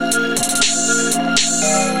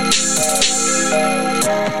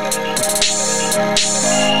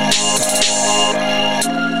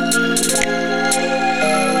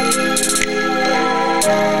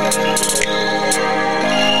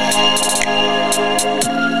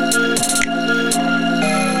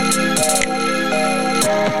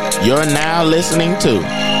You're now listening to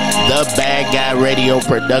the Bad Guy Radio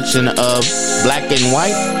production of Black and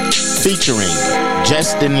White, featuring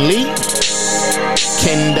Justin Lee,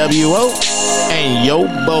 Ken W.O., and yo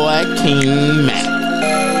boy King Mac.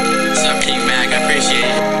 What's up, King Mac? I appreciate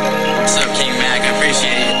it. What's up, King Mac? I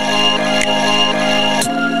appreciate it.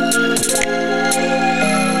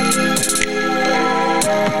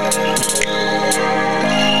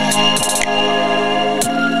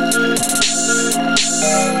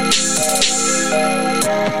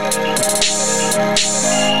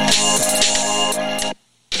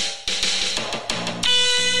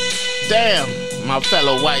 Damn, my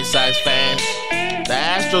fellow White Sox fans. The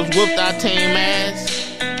Astros whooped our team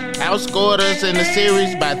ass, outscored us in the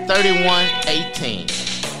series by 31-18.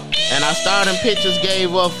 And our starting pitchers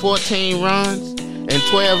gave up 14 runs in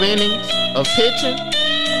 12 innings of pitching.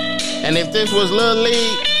 And if this was Little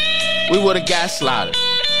League, we would have got slaughtered.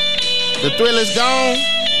 The thrill is gone,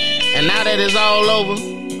 and now that it's all over,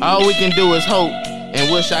 all we can do is hope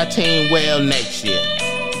and wish our team well next year.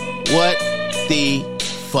 What the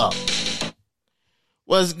fuck?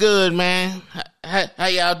 What's good, man? How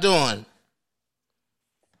y'all doing?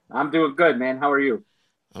 I'm doing good, man. How are you?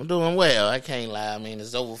 I'm doing well. I can't lie. I mean,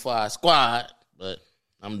 it's over for our squad, but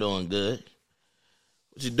I'm doing good.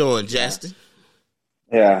 What you doing, Justin?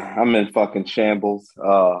 Yeah, I'm in fucking shambles.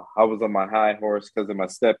 I was on my high horse because of my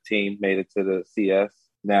step team made it to the CS.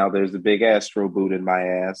 Now there's a big Astro boot in my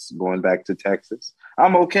ass going back to Texas.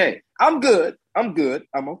 I'm okay. I'm good. I'm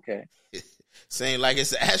okay. Seems like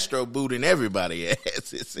it's an Astro boot in everybody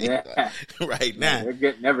ass. It seems like right now. Yeah, they're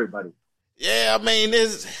getting everybody. Yeah, I mean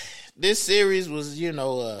this series was,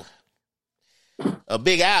 a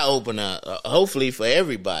big eye opener. Hopefully for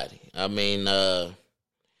everybody. I mean, our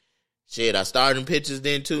starting pitchers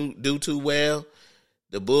didn't do too well.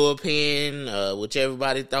 The bullpen, which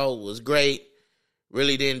everybody thought was great,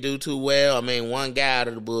 really didn't do too well. I mean, one guy out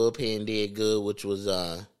of the bullpen did good, which was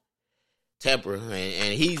Tepper,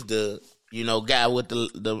 and he's the guy with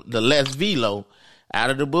the less velo out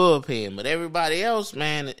of the bullpen. But everybody else,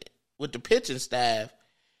 man, with the pitching staff,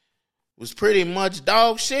 was pretty much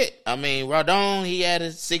dog shit. I mean, Rodon, he had a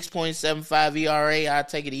 6.75 ERA. I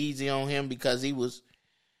take it easy on him because he was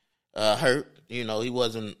hurt. He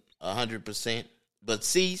wasn't 100%. But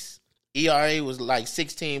Cease, ERA was like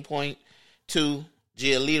 16.2.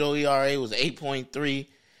 Giolito ERA was 8.3.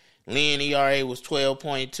 Lynn ERA was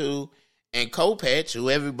 12.2. And Kopech, who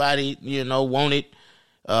everybody, wanted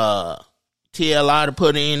TLR to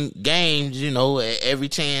put in games, every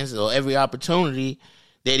chance or every opportunity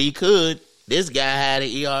that he could, this guy had an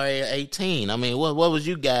ERA of 18. I mean, what was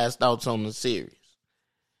you guys' thoughts on the series?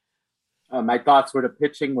 My thoughts were the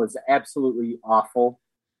pitching was absolutely awful.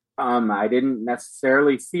 I didn't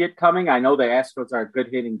necessarily see it coming. I know the Astros are a good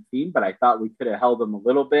hitting team, but I thought we could have held them a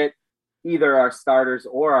little bit, either our starters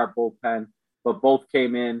or our bullpen, but both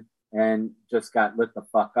came in and just got lit the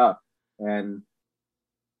fuck up. And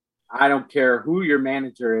I don't care who your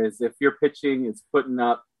manager is. If your pitching is putting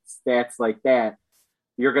up stats like that,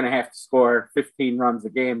 you're going to have to score 15 runs a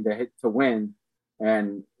game to win.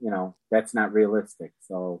 And, that's not realistic.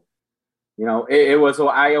 So, it was an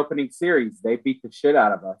eye-opening series. They beat the shit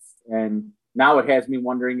out of us. And now it has me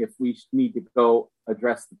wondering if we need to go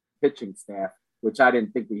address the pitching staff, which I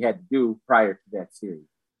didn't think we had to do prior to that series.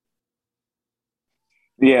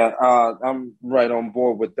 Yeah, I'm right on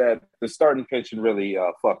board with that. The starting pitching really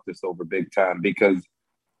fucked us over big time because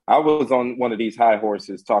I was on one of these high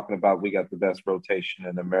horses talking about we got the best rotation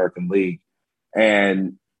in the American League.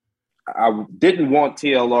 And I didn't want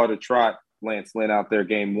TLR to trot Lance Lynn out there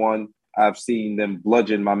game one. I've seen them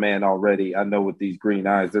bludgeon my man already. I know with these green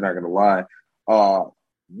eyes, they're not going to lie.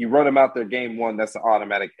 You run him out there game one, that's an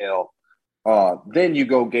automatic L. Then you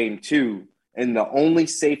go game two, and the only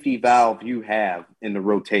safety valve you have in the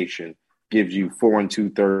rotation gives you 4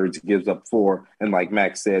 2/3, gives up 4. And like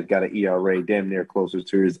Max said, got an ERA damn near closer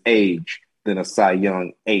to his age than a Cy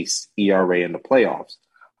Young ace ERA in the playoffs.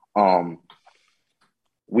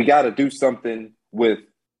 We got to do something with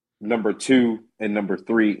number 2 and number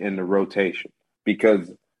 3 in the rotation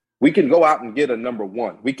because we can go out and get a number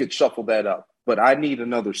 1. We could shuffle that up, but I need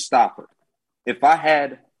another stopper. If I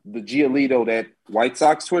had the Giolito that White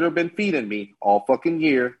Sox Twitter been feeding me all fucking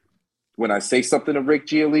year, when I say something to Rick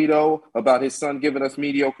Giolito about his son giving us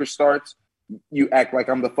mediocre starts, you act like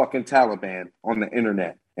I'm the fucking Taliban on the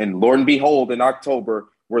internet. And Lord and behold, in October,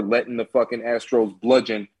 we're letting the fucking Astros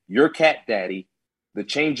bludgeon your cat daddy, the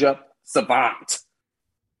changeup savant.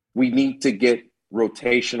 We need to get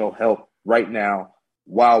rotational help right now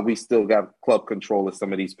while we still got club control of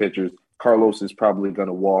some of these pitchers. Carlos is probably going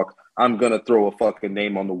to walk. I'm going to throw a fucking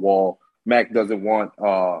name on the wall. Mac doesn't want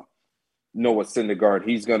Noah Syndergaard.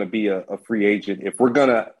 He's going to be a free agent. If we're going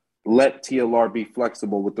to let TLR be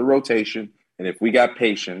flexible with the rotation, and if we got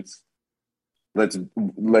patience,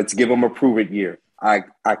 let's give him a prove-it year. I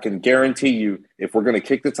can guarantee you, if we're going to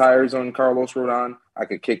kick the tires on Carlos Rodon, I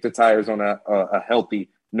could kick the tires on a healthy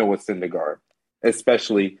Noah Syndergaard,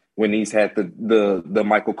 especially when he's had the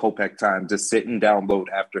Michael Kopech time to sit and download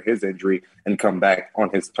after his injury and come back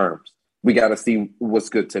on his terms. We got to see what's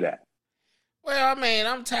good to that. Well, I mean,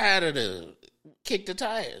 I'm tired of the kick the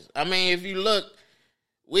tires. I mean, if you look,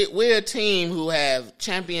 we're a team who have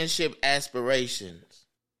championship aspirations,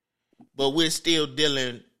 but we're still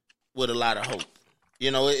dealing with a lot of hope.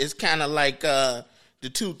 You know, it's kind of like the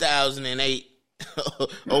 2008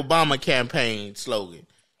 Obama campaign slogan.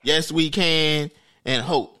 Yes, we can, and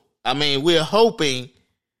hope. I mean, we're hoping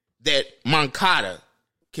that Moncada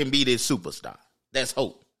can be this superstar. That's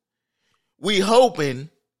hope. We're hoping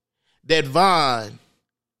that Vaughn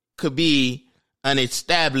could be an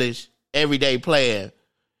established everyday player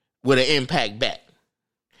with an impact back.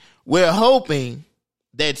 We're hoping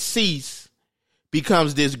that Cease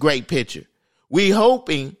becomes this great pitcher. We're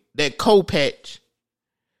hoping that Kopech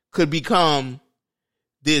could become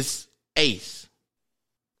this ace.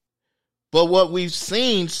 But what we've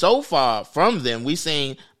seen so far from them, we've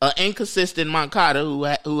seen an inconsistent Moncada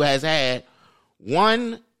who has had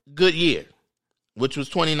one good year, which was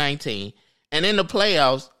 2019. And in the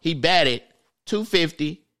playoffs, he batted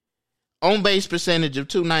 .250, on-base percentage of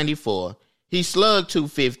 .294. He slugged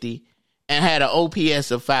 .250 and had an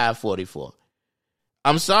OPS of .544.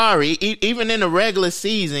 I'm sorry, even in the regular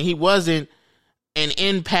season, he wasn't an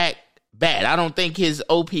impact bat. I don't think his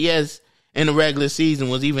OPS in the regular season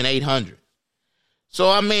was even 800. So,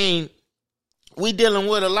 I mean, we dealing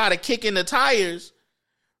with a lot of kicking the tires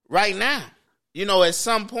right now. You know, at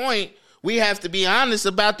some point, we have to be honest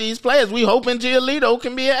about these players. We hoping Giolito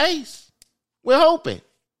can be an ace. We're hoping.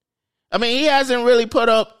 I mean, he hasn't really put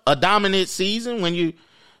up a dominant season when you're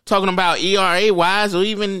talking about ERA-wise or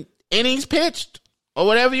even innings pitched or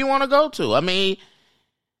whatever you want to go to. I mean,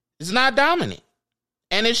 it's not dominant.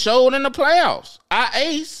 And it showed in the playoffs.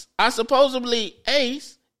 Our supposedly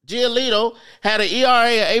ace, Giolito, had an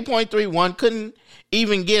ERA of 8.31, couldn't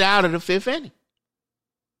even get out of the fifth inning.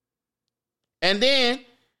 And then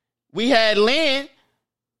we had Lynn,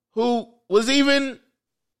 who was even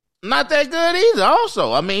not that good either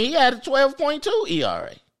also. I mean, he had a 12.2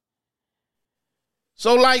 ERA.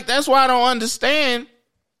 So, like, that's why I don't understand.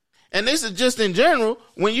 And this is just in general.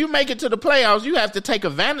 When you make it to the playoffs, you have to take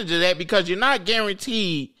advantage of that because you're not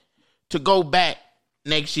guaranteed to go back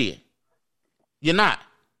next year. You're not.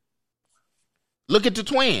 Look at the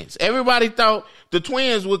Twins. Everybody thought the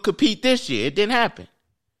Twins would compete this year. It didn't happen.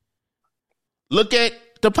 Look at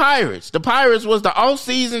the Pirates. The Pirates was the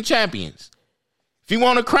all-season champions. If you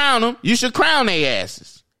want to crown them, you should crown their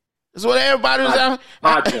asses. That's what everybody was out.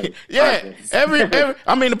 Padres. Yeah,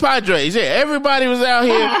 the Padres. Yeah, everybody was out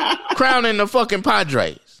here crowning the fucking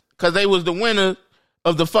Padres because they was the winner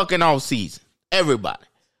of the fucking all season. Everybody.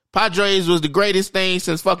 Padres was the greatest thing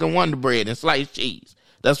since fucking Wonder Bread and sliced cheese.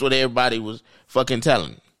 That's what everybody was fucking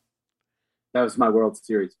telling me. That was my World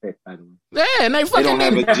Series pick, by the way. Yeah, and they fucking don't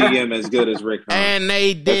have a GM as good as Rick Hahn. And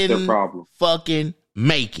they didn't their problem. Fucking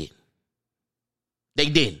make it. They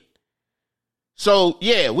didn't. So,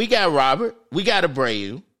 yeah, we got Robert. We got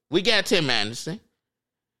Abreu. We got Tim Anderson.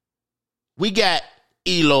 We got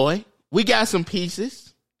Eloy. We got some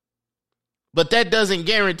pieces. But that doesn't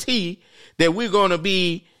guarantee that we're going to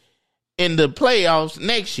be in the playoffs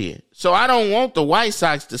next year. So I don't want the White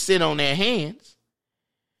Sox to sit on their hands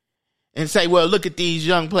and say, well, look at these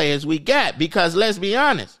young players we got. Because let's be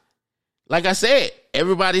honest. Like I said,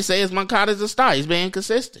 everybody says Moncada's a star. He's been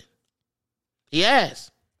consistent. He has.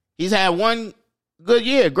 He's had one good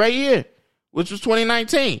year, great year, which was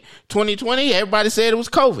 2019. 2020, everybody said it was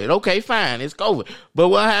COVID. Okay, fine, it's COVID. But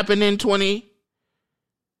what happened in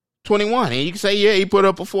 2021? And you can say, yeah, he put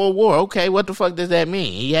up a full WAR. Okay, what the fuck does that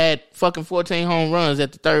mean? He had fucking 14 home runs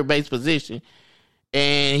at the third base position,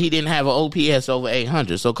 and he didn't have an OPS over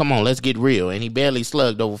 800. So come on, let's get real. And he barely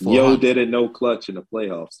slugged over 400. Yo didn't know clutch in the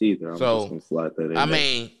playoffs either. I'm just gonna slide that in. I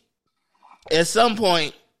mean, at some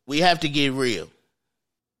point, we have to get real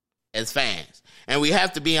as fans. And we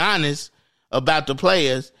have to be honest about the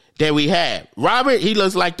players that we have. Robert, he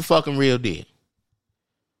looks like the fucking real deal.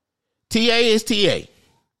 TA is TA.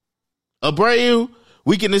 Abreu,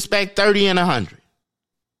 we can expect 30 and 100.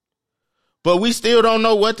 But we still don't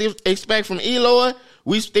know what to expect from Eloy.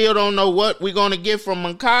 We still don't know what we're going to get from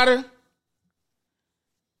Moncada.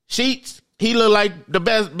 Sheets, he looked like the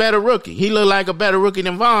better rookie. He looked like a better rookie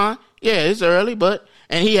than Vaughn. Yeah, it's early,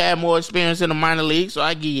 and he had more experience in the minor league, so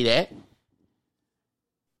I give you that.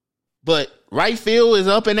 But right field is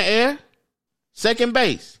up in the air. Second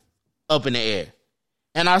base, up in the air.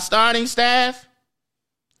 And our starting staff,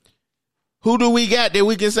 who do we got that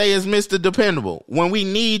we can say is Mr. Dependable? When we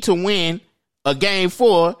need to win a game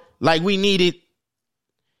 4, like we needed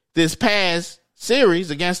this past series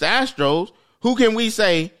against the Astros, who can we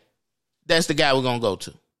say that's the guy we're going to go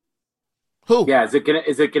to? Who? Yeah, is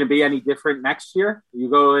it gonna be any different next year? You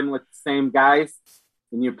go in with the same guys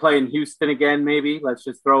and you're playing Houston again, maybe? Let's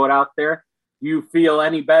just throw it out there. Do you feel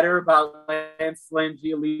any better about Lance Lynn,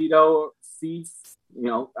 Giolito, or Cease? You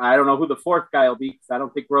know, I don't know who the fourth guy will be because I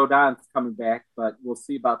don't think Rodon's coming back, but we'll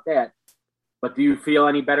see about that. But do you feel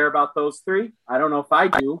any better about those three? I don't know if I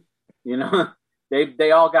do. You know,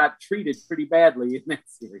 they all got treated pretty badly in that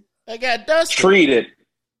series. They got dusted.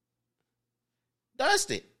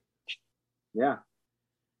 Dusted. Yeah.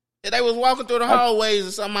 They was walking through the hallways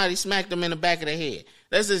and somebody smacked them in the back of the head.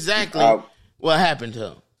 That's exactly what happened to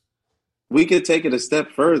them. We could take it a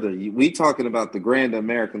step further. We talking about the Grand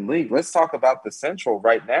American League. Let's talk about the Central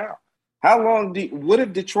right now. How long what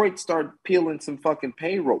if Detroit start peeling some fucking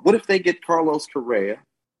payroll? What if they get Carlos Correa?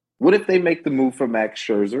 What if they make the move for Max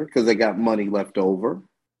Scherzer because they got money left over?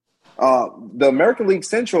 The American League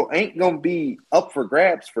Central ain't going to be up for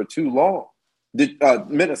grabs for too long.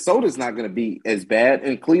 Minnesota's not going to be as bad,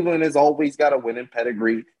 and Cleveland has always got a winning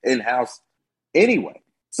pedigree in-house anyway.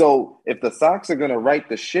 So if the Sox are going to right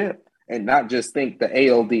the ship and not just think the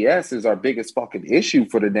ALDS is our biggest fucking issue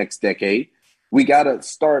for the next decade, we got to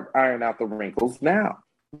start ironing out the wrinkles now.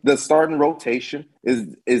 The starting rotation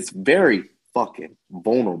is very fucking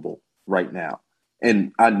vulnerable right now.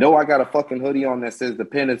 And I know I got a fucking hoodie on that says the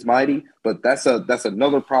pen is mighty, but that's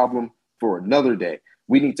another problem for another day.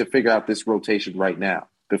 We need to figure out this rotation right now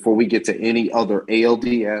before we get to any other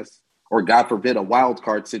ALDS or, God forbid, a wild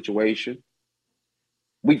card situation.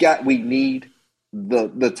 We need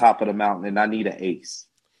the top of the mountain, and I need an ace.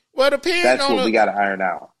 Well, that's what we got to iron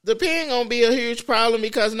out. The pen gonna be a huge problem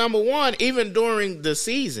because, number one, even during the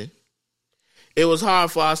season, it was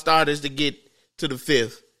hard for our starters to get to the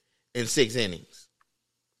 5th and 6th innings.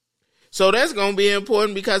 So that's gonna be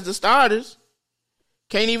important because the starters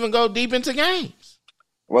can't even go deep into games.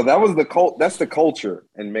 Well, that's the culture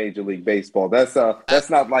in Major League Baseball. That's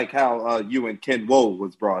not like how you and Ken Woe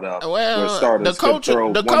was brought up. Well,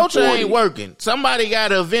 the culture ain't working. Somebody got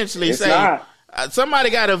to eventually say, I'm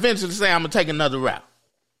gonna take another route.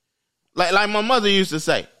 Like my mother used to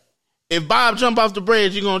say, if Bob jump off the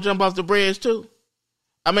bridge, you gonna jump off the bridge too.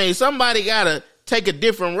 I mean, somebody gotta take a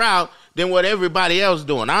different route than what everybody else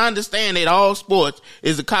doing. I understand that all sports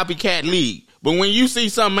is a copycat league, but when you see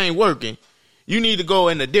something ain't working, you need to go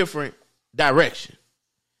in a different direction.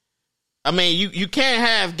 I mean, you can't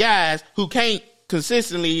have guys who can't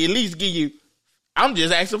consistently at least give you, I'm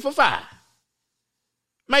just asking for 5.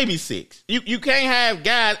 Maybe 6. You can't have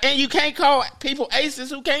guys, and you can't call people aces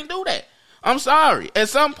who can't do that. I'm sorry. At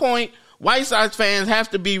some point, White Sox fans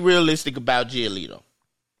have to be realistic about Giolito.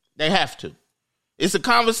 They have to. It's a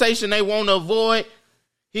conversation they want to avoid.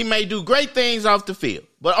 He may do great things off the field,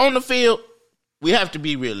 but on the field, we have to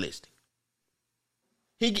be realistic.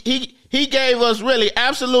 He gave us really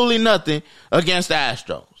absolutely nothing against the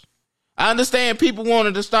Astros. I understand people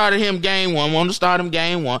wanted to start him game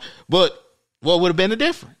 1, but what would have been the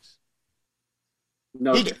difference?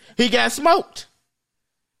 No, he got smoked.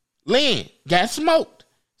 Lynn got smoked.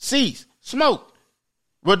 Cease, smoked.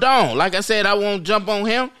 Rodon, like I said, I won't jump on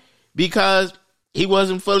him because he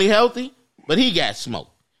wasn't fully healthy, but he got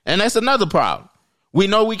smoked. And that's another problem. We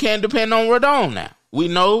know we can't depend on Rodon now. We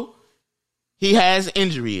know he has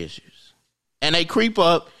injury issues. And they creep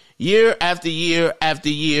up year after year after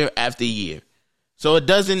year after year. So it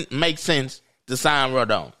doesn't make sense to sign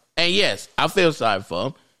Rodon. And yes, I feel sorry for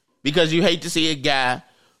him because you hate to see a guy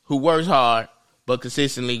who works hard but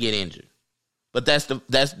consistently get injured. But that's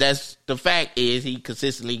the fact is he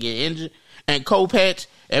consistently get injured. And Kopech,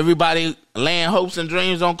 everybody laying hopes and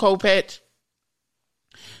dreams on Kopech.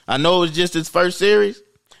 I know it was just his first series,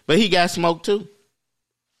 but he got smoked too.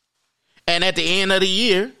 And at the end of the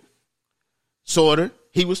year,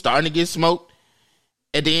 he was starting to get smoked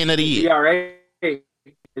at the end of the year.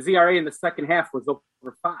 His ERA in the second half was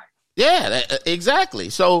over 5. Yeah, exactly.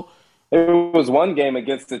 So there was one game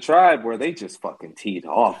against the Tribe where they just fucking teed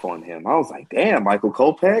off on him. I was like, damn, Michael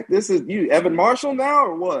Kopech, this is you, Evan Marshall now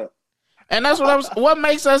or what? And that's what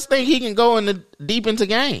makes us think he can go deep into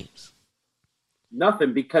games.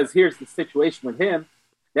 Nothing, because here's the situation with him.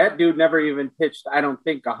 That dude never even pitched, I don't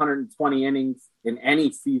think, 120 innings in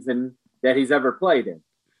any season that he's ever played in.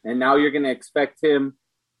 And now you're going to expect him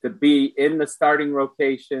to be in the starting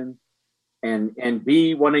rotation and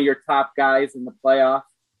be one of your top guys in the playoffs.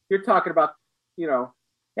 you're talking about,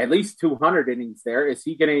 at least 200 innings there. Is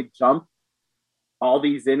he going to jump all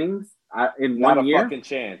these innings in Not 1 a year? fucking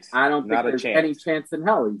chance. I don't think there's any chance in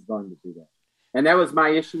hell he's going to do that. And that was my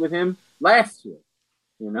issue with him last year,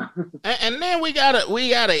 And then we got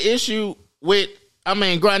an issue with,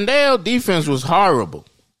 Grandal defense was horrible.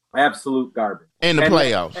 Absolute garbage. In the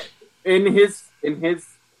playoffs. In his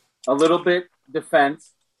a little bit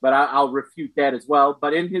defense, but I'll refute that as well.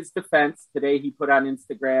 But in his defense, today he put on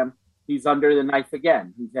Instagram, he's under the knife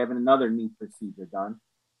again. He's having another knee procedure done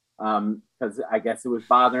because I guess it was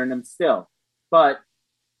bothering him still. But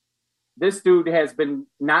this dude has been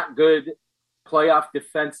not good playoff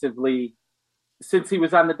defensively since he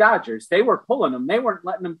was on the Dodgers. They were pulling him. They weren't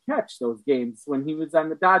letting him catch those games when he was on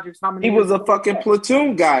the Dodgers. How many? He was a fucking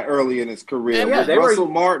platoon guy early in his career with Russell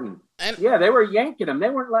Martin. They were yanking him. They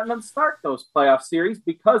weren't letting him start those playoff series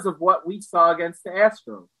because of what we saw against the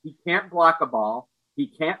Astros. He can't block a ball. He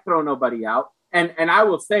can't throw nobody out. And I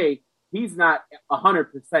will say he's not 100%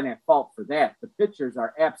 at fault for that. The pitchers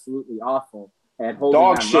are absolutely awful at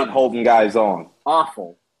holding guys on.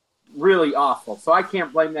 Awful. Really awful. So I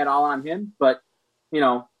can't blame that all on him, but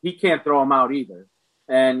he can't throw them out either.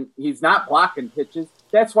 And he's not blocking pitches.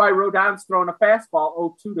 That's why Rodon's throwing a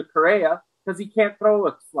fastball 0-2 to Correa, because he can't throw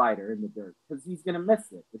a slider in the dirt because he's going to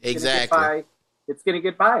miss it. It's going to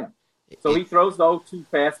get by him. So he throws the 0-2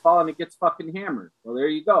 fastball and it gets fucking hammered. Well, there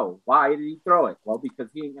you go. Why did he throw it? Well, because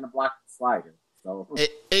he ain't going to block the slider. So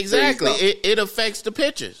exactly. It affects the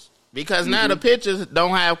pitchers because now the pitchers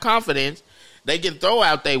don't have confidence. They can throw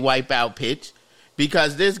out their wipeout pitch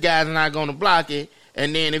because this guy's not going to block it.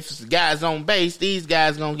 And then if the guy's on base, these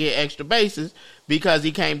guys going to get extra bases because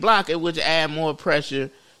he can't block it, which add more pressure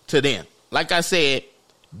to them. Like I said,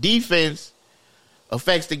 defense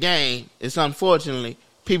affects the game. It's unfortunately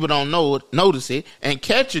people don't notice it. And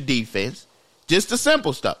catcher defense, just the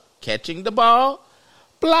simple stuff. Catching the ball,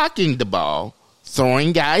 blocking the ball,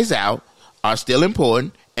 throwing guys out are still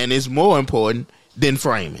important, and it's more important than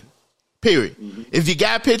framing. Period. Mm-hmm. If you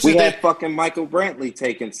got pitchers, we had fucking Michael Brantley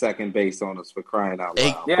taking second base on us for crying out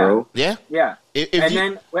loud, bro. Yeah.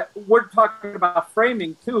 Then we're talking about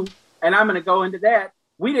framing too, and I'm going to go into that.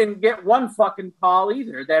 We didn't get one fucking call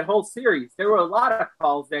either that whole series. There were a lot of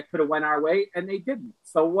calls that could have went our way, and they didn't.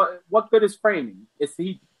 So what good is framing?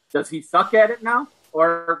 Does he suck at it now,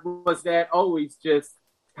 or was that always just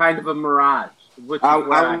kind of a mirage?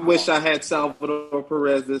 I wish I had Salvador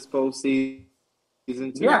Perez this postseason.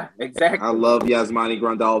 Yeah, exactly. I love Yasmani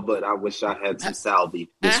Grandal, but I wish I had some Salvi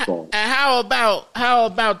this fall. And how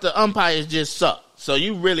about the umpires just suck? So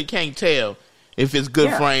you really can't tell if it's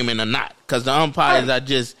good framing or not because the umpires are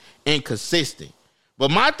just inconsistent.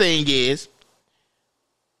 But my thing is,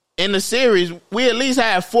 in the series, we at least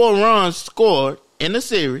had 4 runs scored in the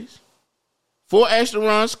series, 4 extra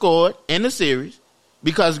runs scored in the series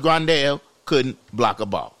because Grandal couldn't block a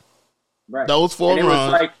ball. Right. Those 4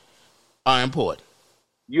 runs are important.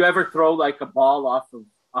 You ever throw like a ball off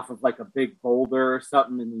of like a big boulder or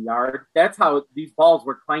something in the yard? That's how these balls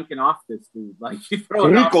were clanking off this dude. Like you throw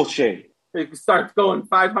it Ricochet. It starts going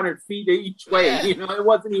 500 feet each way. Yeah. It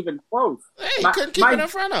wasn't even close. Hey, he couldn't keep it in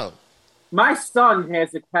front of him. My son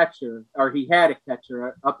has a catcher, or he had a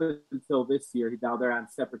catcher up until this year. Now they're on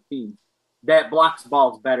separate teams. That blocks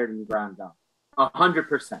balls better than Grandal.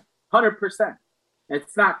 100%. 100%.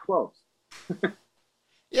 It's not close.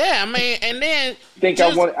 Yeah, and then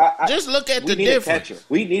just look at the difference.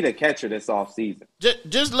 We need a catcher this offseason.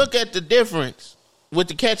 Just look at the difference with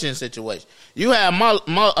the catching situation. You have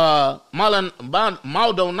Maldonado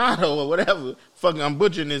or whatever. Fucking, I'm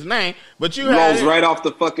butchering his name, but you rolls right off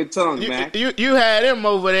the fucking tongue, man. You had him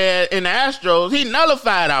over there in the Astros. He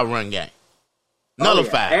nullified our run game.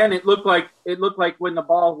 Nullified, and it looked like when the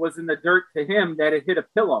ball was in the dirt to him that it hit a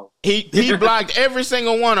pillow. He blocked every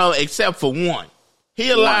single one of them except for one. He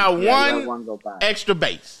allowed one extra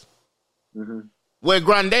base, where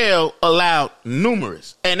Grandal allowed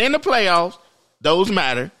numerous. And in the playoffs, those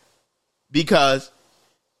matter because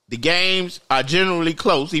the games are generally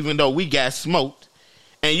close, even though we got smoked.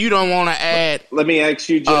 And you don't want to add Let me ask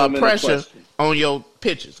you, gentlemen, pressure on your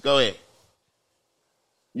pitchers. Go ahead.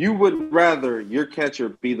 You would rather your catcher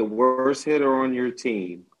be the worst hitter on your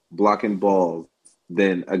team blocking balls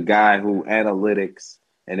than a guy who analytics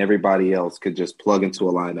and everybody else could just plug into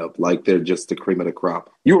a lineup like they're just the cream of the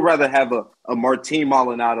crop. You would rather have a Martin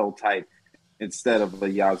Maldonado type instead of a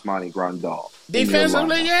Yasmani Grandal.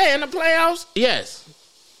 Defensively, in the playoffs, yes.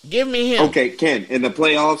 Give me him. Okay, Ken, in the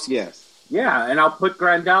playoffs, yes. Yeah, and I'll put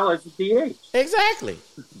Grandal as a DH. Exactly.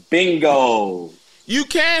 Bingo. You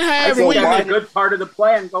can't have that's a good part of the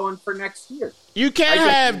plan going for next year. You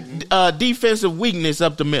can't have defensive weakness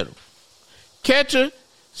up the middle. Catcher,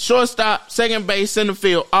 shortstop, second base, center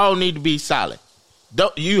field all need to be solid.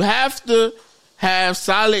 You have to have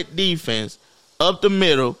solid defense up the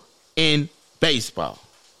middle in baseball.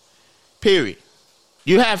 Period.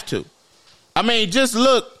 You have to. I mean, just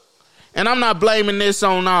look, and I'm not blaming this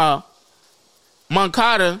on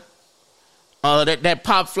Moncada, that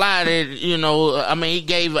pop fly that, he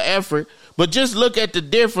gave an effort. But just look at the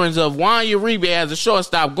difference of Juan Uribe as a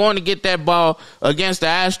shortstop going to get that ball against the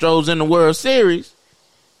Astros in the World Series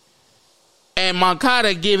and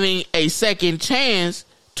Moncada giving a second chance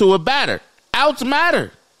to a batter. Outs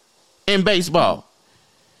matter in baseball.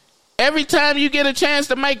 Every time you get a chance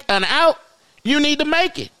to make an out, you need to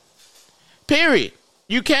make it. Period.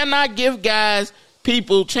 You cannot give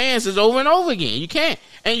people chances over and over again. You can't.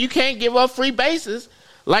 And you can't give up free bases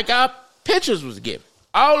like our pitchers was given.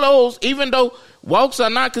 All those, even though walks are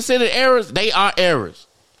not considered errors, they are errors.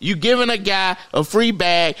 You giving a guy a free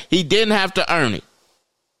bag, he didn't have to earn it.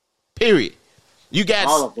 Period. You got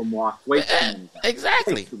all of them walk.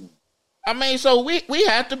 Exactly. I mean, so we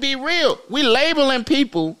have to be real. We labeling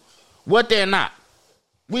people what they're not.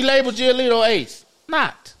 We label Giolito ace.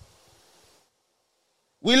 Not.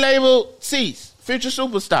 We label Cease, future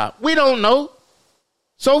superstar. We don't know.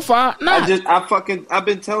 So far, not. I've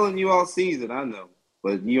been telling you all season, I know.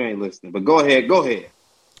 But you ain't listening. But go ahead.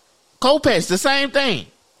 Kopech, the same thing.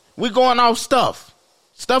 We're going off stuff.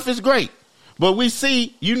 Stuff is great. But we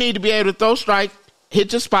see you need to be able to throw strikes,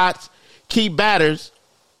 hit your spots, keep batters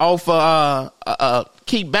off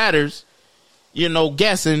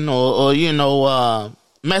guessing or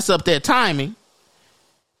mess up their timing.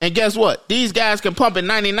 And guess what? These guys can pump at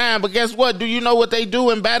 99, but guess what? Do you know what they do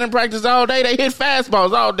in batting practice all day? They hit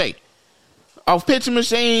fastballs all day. Off pitching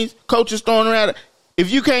machines, coaches throwing around. If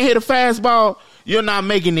you can't hit a fastball, you're not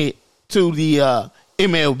making it to the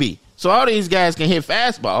MLB. So all these guys can hit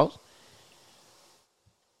fastballs.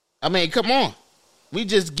 I mean, come on. We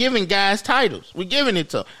just giving guys titles. We giving it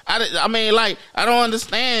to them. I don't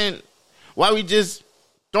understand why we just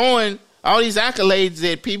throwing all these accolades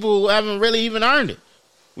that people who haven't really even earned it.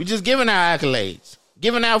 We just giving out accolades,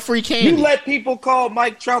 giving out free candy. You let people call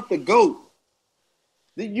Mike Trout the GOAT.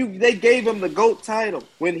 They gave him the GOAT title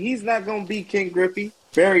when he's not going to be Ken Griffey,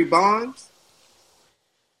 Barry Bonds.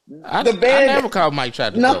 I never called Mike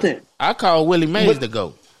Trout the GOAT. I call Willie Mays the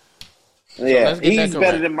GOAT. Yeah, he's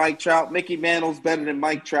better than Mike Trout. Mickey Mantle's better than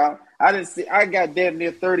Mike Trout. I got damn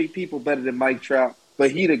near 30 people better than Mike Trout,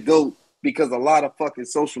 but he the GOAT because a lot of fucking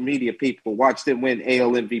social media people watched him win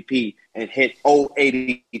AL MVP and hit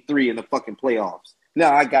 083 in the fucking playoffs.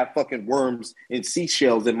 Now I got fucking worms and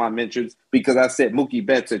seashells in my mentions because I said Mookie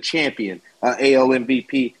Betts a champion, AL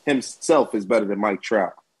MVP himself is better than Mike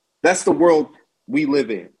Trout. That's the world we live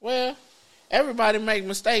in. Well, everybody make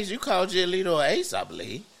mistakes. You called Giolito an ace, I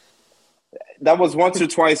believe. That was once or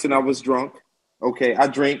twice, and I was drunk. Okay, I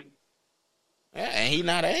drink. Yeah, and he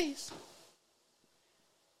not an ace.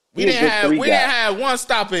 We didn't have one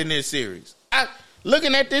stopper in this series.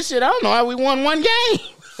 Looking at this shit, I don't know how we won one game.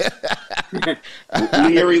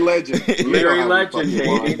 Leary legend. Leary legend,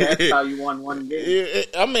 baby. That's how you won one game.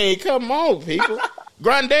 I mean, come on, people.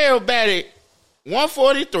 Grandal batted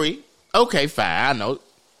 143. Okay, fine. I know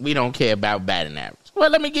we don't care about batting average. Well,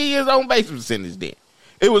 let me give you his own base percentage then.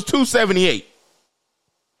 It was 278.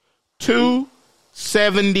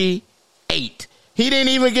 278. He didn't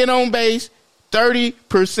even get on base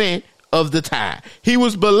 30% of the time. He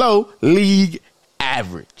was below league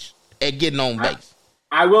average at getting on base.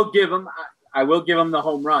 I will give him the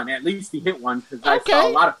home run. At least he hit one because I saw a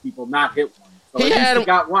lot of people not hit one. So he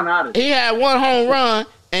got one out of it. He had one home run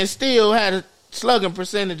and still had a slugging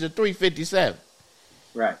percentage of 357.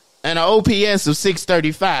 Right. And an OPS of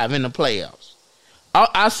 635 in the playoffs.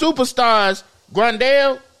 Our superstars,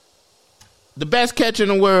 Grandal, the best catcher in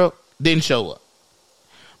the world, didn't show up.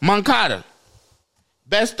 Moncada,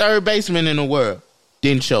 best third baseman in the world,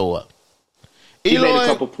 didn't show up. He made a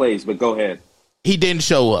couple plays, but go ahead. He didn't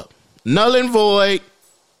show up. Null and void,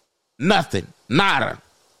 nothing, nada.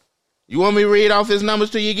 You want me to read off his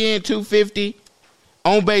numbers to you again? 250,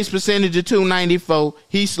 on base percentage of 294.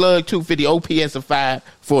 He slugged 250, OPS of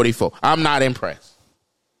 544. I'm not impressed.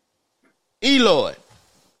 Eloy,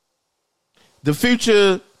 the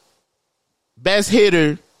future best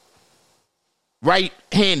hitter,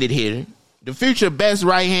 right-handed hitter, the future best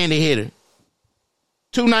right-handed hitter,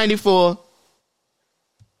 294,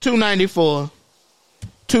 294,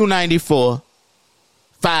 294,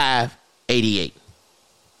 588.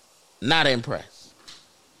 Not impressed.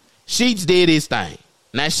 Sheets did his thing.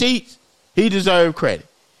 Now, Sheets, he deserved credit.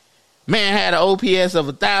 Man had an OPS of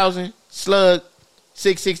 1,000, slugged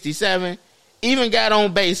 667, even got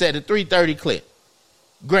on base at a 330 clip.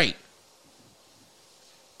 Great.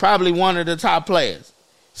 Probably one of the top players.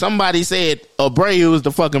 Somebody said Abreu was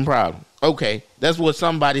the fucking problem. Okay, that's what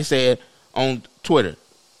somebody said on Twitter.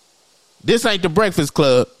 This ain't the Breakfast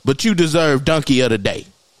Club, but you deserve donkey of the day.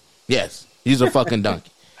 Yes, he's a fucking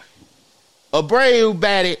donkey. Abreu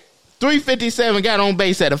batted 357, got on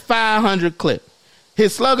base at a 500 clip.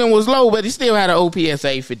 His slugging was low, but he still had an OPS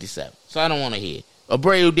 857. So I don't want to hear it.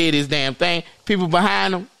 Abreu did his damn thing. People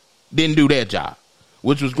behind him didn't do their job,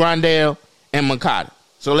 which was Grandal and Moncada.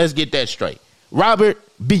 So let's get that straight. Robert,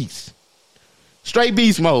 beast. Straight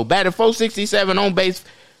beast mode. Batted 467, on base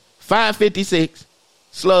 556.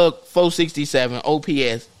 Slug 467,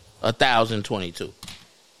 OPS 1,022.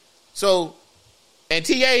 So, and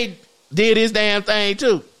TA did his damn thing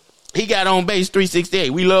too. He got on base 368.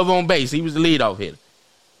 We love on base. He was the leadoff hitter.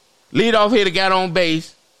 Leadoff hitter got on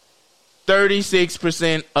base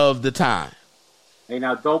 36% of the time. Hey,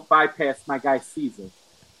 now don't bypass my guy Caesar.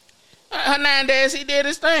 Hernandez, he did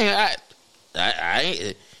his thing.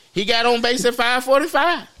 He got on base at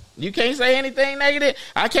 545. You can't say anything negative.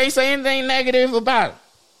 I can't say anything negative about him.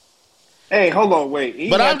 Hey, hold on, wait.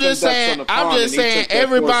 But I'm just saying,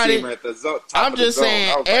 everybody. I'm just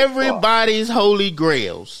saying, everybody's holy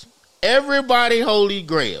grails. Everybody holy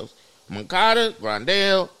grails. Moncada,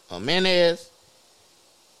 Grandal, Jimenez,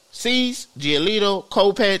 Cease, Giolito,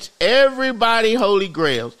 Kopech, everybody holy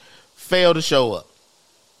grails failed to show up.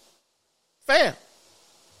 Fail.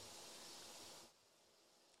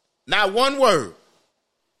 Not one word.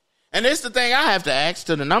 And it's the thing I have to ask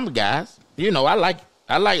to the number guys. You know, I like,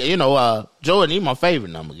 Jordan, he's my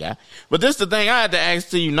favorite number guy. But this is the thing I have to ask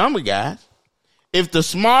to you number guys. If the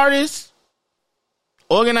smartest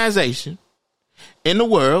organization in the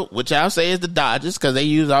world, which I'll say is the Dodgers because they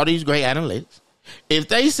use all these great analytics, if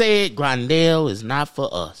they said Grandal is not for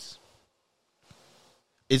us,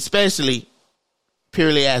 especially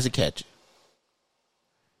purely as a catcher,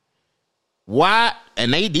 why,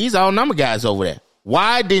 and these all number guys over there,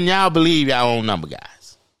 why didn't y'all believe y'all own number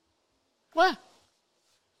guys?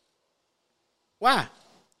 Why?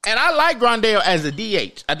 And I like Grandal as a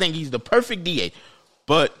DH. I think he's the perfect DH.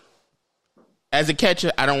 But as a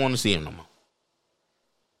catcher, I don't want to see him no more.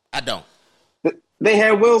 I don't. They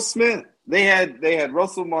had Will Smith. They had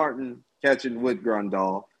Russell Martin catching with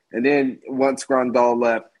Grandal. And then once Grandal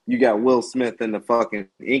left, you got Will Smith in the fucking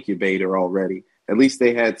incubator already. At least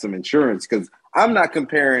they had some insurance, because I'm not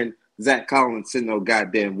comparing Zach Collins to no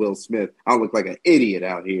goddamn Will Smith. I look like an idiot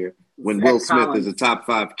out here when Will Smith is a top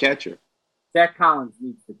 5 catcher. Zach Collins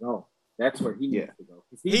needs to go. That's where he needs to go.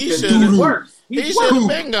 He should have worse. He should have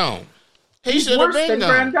been gone. He should have been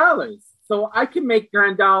gone. Grandal is. So I can make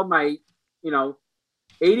Grandal my,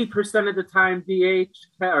 80% of the time DH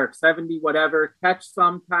or 70, whatever, catch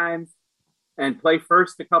sometimes and play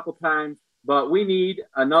first a couple times. But we need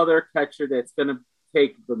another catcher that's going to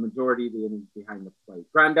take the majority of the innings behind the plate.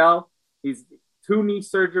 Grandal, he's 2 knee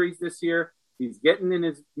surgeries this year. He's getting in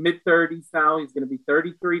his mid-30s now. He's going to be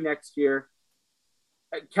 33 next year.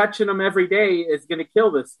 Catching him every day is going to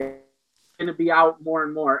kill this guy. He's going to be out more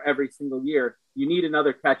and more every single year. You need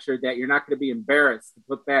another catcher that you're not going to be embarrassed to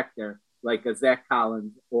put back there, like a Zach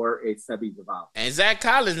Collins or a Sebi Zavala. And Zach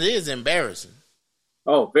Collins is embarrassing.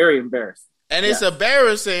 Oh, very embarrassing. And it's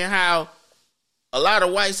embarrassing how a lot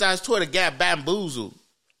of White Sox Twitter got bamboozled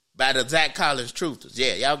by the Zach Collins truthers.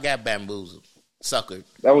 Yeah, y'all got bamboozled. Sucker.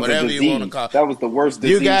 That was whatever a disease. You want to call it. That was the worst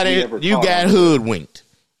disease you got hoodwinked.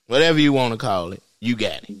 Whatever you want to call it. You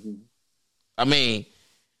got it. Mm-hmm. I mean,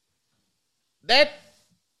 that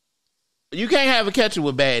you can't have a catcher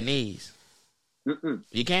with bad knees. Mm-mm.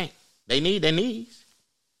 You can't. They need their knees.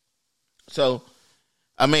 So,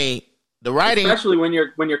 I mean, the writing, especially when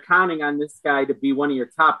you're counting on this guy to be one of your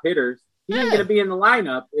top hitters, he ain't going to be in the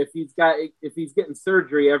lineup if he's getting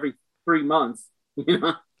surgery every 3 months. He ain't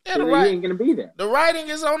going to be there. The writing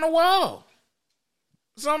is on the wall.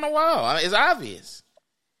 It's on the wall. It's obvious.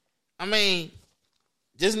 I mean,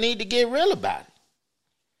 just need to get real about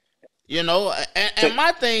it. And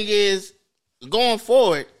my thing is, going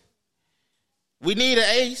forward, we need an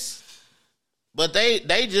ace, but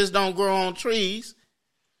they just don't grow on trees.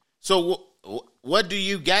 So what do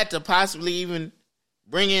you got to possibly even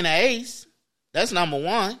bring in an ace? That's number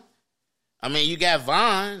one. I mean, you got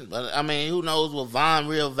Vaughn, but I mean, who knows what Vaughn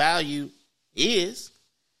real value is?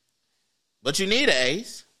 But you need an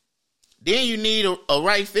ace. Then you need a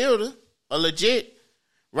right fielder, a legit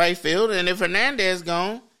right fielder. And if Hernandez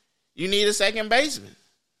gone, you need a second baseman.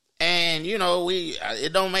 And,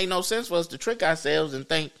 it don't make no sense for us to trick ourselves and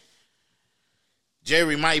think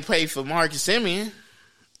Jerry might pay for Marcus Semien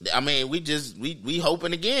I mean, we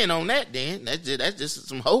hoping again on that. Then that's just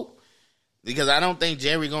some hope, because I don't think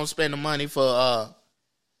Jerry gonna spend the money for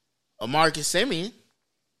a Marcus Semien.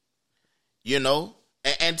 You know,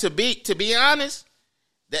 and to be honest,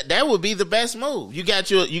 that would be the best move. You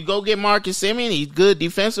go get Marcus Semien. He's good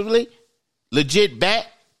defensively, legit back.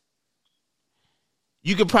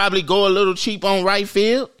 You could probably go a little cheap on right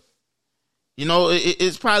field. You know,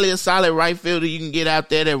 it's probably a solid right fielder you can get out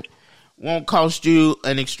there that won't cost you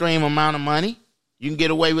an extreme amount of money. You can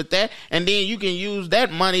get away with that. And then you can use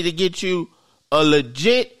that money to get you a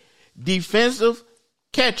legit defensive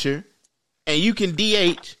catcher, and you can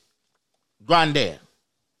DH Grandal.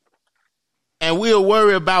 And we'll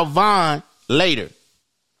worry about Vaughn later,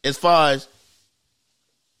 as far as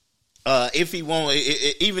if he won't,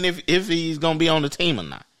 even if he's gonna be on the team or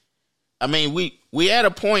not. I mean, we at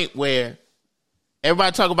a point where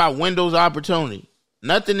everybody talk about windows of opportunity.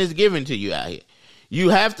 Nothing is given to you out here. You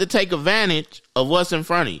have to take advantage of what's in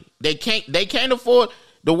front of you. They can't afford.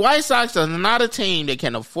 The White Sox are not a team that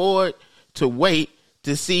can afford to wait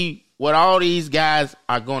to see what all these guys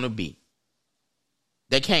are going to be.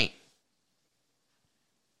 They can't.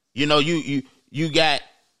 You know, you got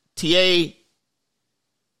TA.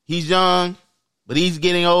 He's young, but he's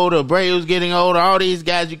getting older. Abreu's getting older. All these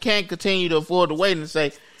guys, you can't continue to afford to wait and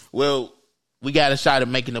say, well, we got a shot at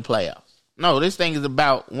making the playoffs. No, this thing is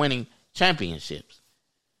about winning championships.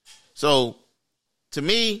 So, to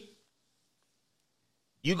me,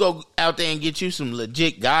 you go out there and get you some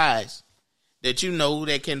legit guys that you know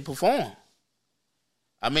that can perform.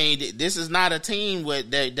 I mean, this is not a team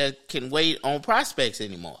that can wait on prospects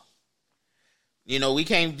anymore. You know, we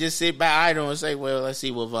can't just sit by idle and say, well, let's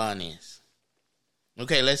see what Vaughn is.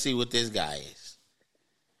 Okay, let's see what this guy is.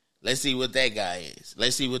 Let's see what that guy is.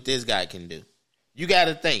 Let's see what this guy can do. You got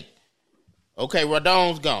to think. Okay,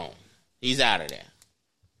 Rodon's gone. He's out of there.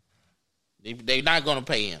 They're not going to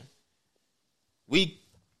pay him. We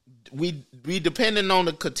depending on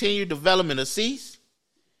the continued development of Cease.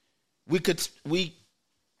 We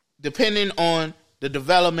depending on the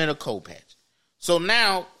development of Kopech. So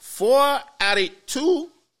now 4 out of 2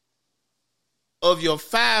 of your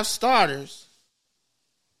 5 starters,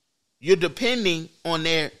 you're depending on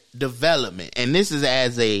their development, and this is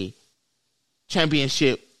as a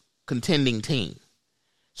championship contending team.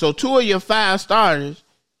 So 2 of your 5 starters,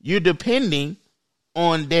 you're depending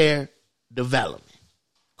on their development.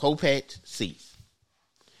 Kopech, Cease.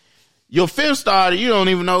 Your 5th starter, you don't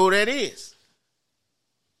even know who that is.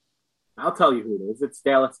 I'll tell you who it is. It's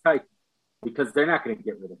Dallas Keuchel, because they're not going to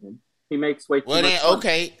get rid of him. He makes way too much money.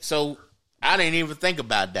 Okay, so I didn't even think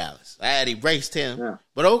about Dallas. I had erased him. Yeah.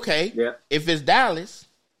 But okay, yeah. If it's Dallas,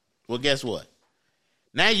 well, guess what?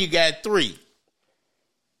 Now you got 3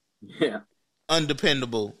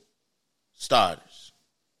 undependable starters.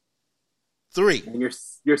 3. And your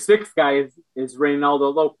 6th guy is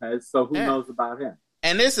Reynaldo Lopez, so who knows about him?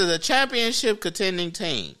 And this is a championship contending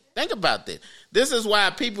team. Think about this. This is why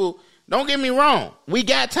people, don't get me wrong, we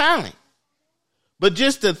got talent. But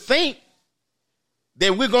just to think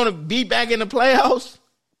that we're going to be back in the playoffs,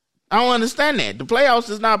 I don't understand that. The playoffs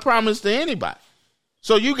is not promised to anybody.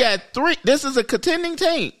 So you got 3. This is a contending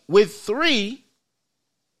team with 3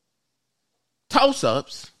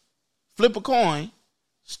 toss-ups, flip a coin,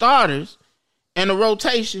 starters, and a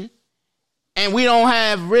rotation. And we don't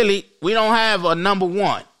have a number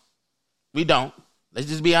 1. We don't. Let's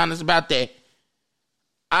just be honest about that.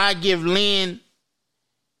 I give Lynn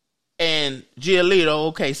and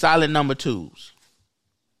Giolito, solid number 2s.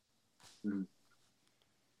 Mm-hmm.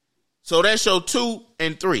 So that's your 2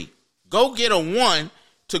 and 3. Go get a 1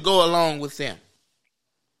 to go along with them.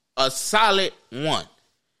 A solid 1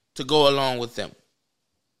 to go along with them.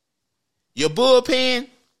 Your bullpen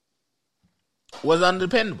was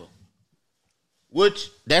undependable, which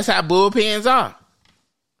that's how bullpens are.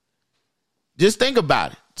 Just think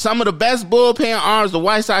about it. Some of the best bullpen arms the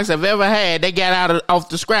White Sox have ever had, they got off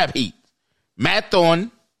the scrap heap. Matt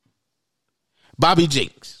Thornton, Bobby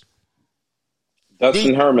Jenks.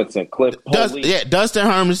 Dustin Hermanson, Cliff Polique. Dustin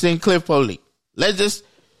Hermanson, Cliff Polique.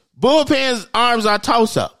 Bullpen's arms are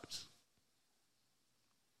toss-ups.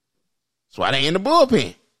 That's why they in the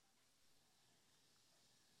bullpen.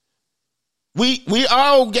 We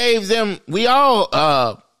all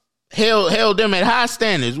held them at high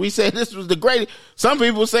standards. We said this was the greatest. Some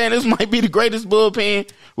people saying this might be the greatest bullpen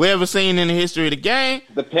we ever seen in the history of the game.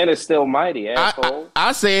 The pen is still mighty, asshole.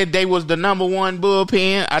 I said they was the number 1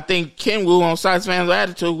 bullpen. I think Ken Wu on Sox Fans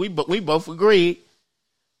Attitude, we both agreed.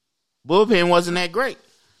 Bullpen wasn't that great.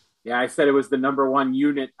 Yeah, I said it was the number 1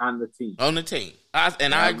 unit on the team.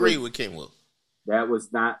 I agree with Ken Wu. That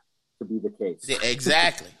was not to be the case. Yeah,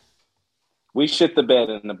 exactly. We shit the bed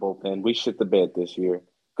in the bullpen. We shit the bed this year.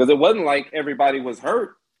 Because it wasn't like everybody was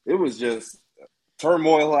hurt. It was just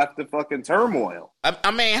turmoil after fucking turmoil.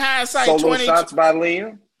 I mean, hindsight Solo 20. shots by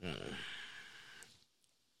Liam.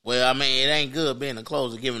 Well, I mean, it ain't good being a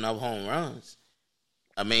closer giving up home runs.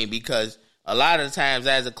 I mean, because a lot of the times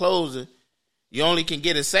as a closer, you only can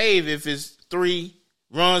get a save if it's 3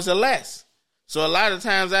 runs or less. So a lot of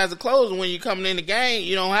times as a closer, when you're coming in the game,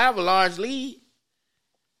 you don't have a large lead.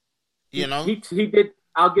 You know? He did.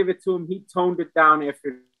 I'll give it to him. He toned it down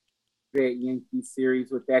after that Yankee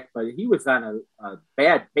series with that, but he was on a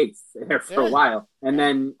bad pace there for a while. And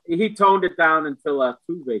then he toned it down until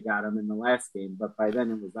Tuve got him in the last game, but by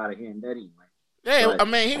then it was out of hand anyway. Yeah, but I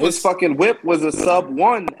mean, his fucking whip was a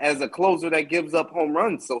sub-1 as a closer that gives up home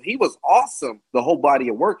runs. So he was awesome, the whole body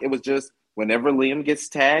of work. It was just whenever Liam gets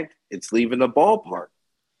tagged, it's leaving the ballpark.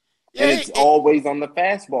 Yeah, and it's always on the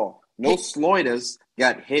fastball. No Sloidas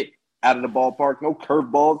got hit out of the ballpark, no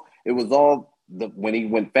curveballs. It was all when he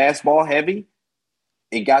went fastball heavy,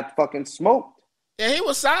 it got fucking smoked. Yeah, he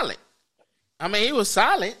was solid. I mean, he was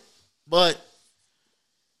solid, but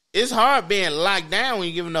it's hard being locked down when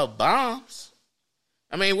you're giving up bombs.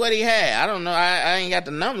 I mean, what he had, I don't know. I ain't got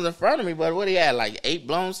the numbers in front of me, but what he had, like 8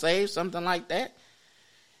 blown saves, something like that.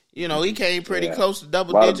 You know, he came pretty close to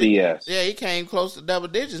double digits. Yeah, he came close to double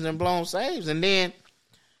digits in blown saves. And then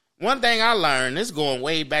one thing I learned, this going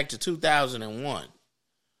way back to 2001,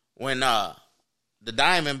 when the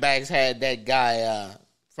Diamondbacks had that guy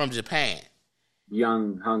from Japan.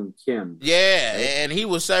 Young Hung Kim. Yeah, and he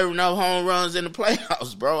was serving up home runs in the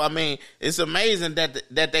playoffs, bro. I mean, it's amazing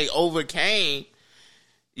that they overcame,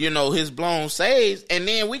 you know, his blown saves. And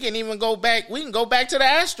then we can go back to the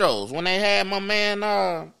Astros when they had my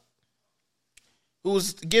man who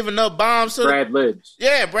was giving up bombs to Brad Lidge.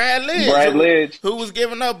 Yeah, Brad Lidge. Brad Lidge. Who was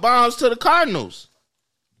giving up bombs to the Cardinals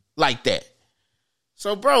like that.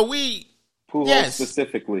 So, bro, Pujols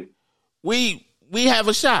specifically. We have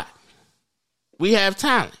a shot. We have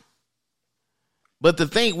talent. But to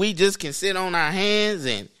think we just can sit on our hands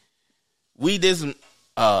and we just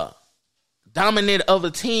dominate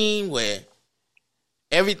other team where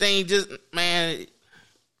everything just, man,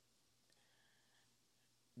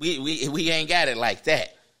 we ain't got it like that.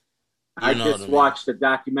 I just watched a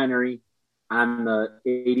documentary on the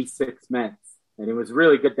 86 Mets, and it was a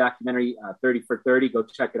really good documentary, 30 for 30. Go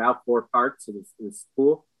check it out, 4 parts. It was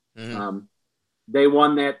cool. Mm-hmm. They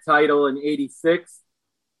won that title in 86.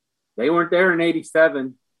 They weren't there in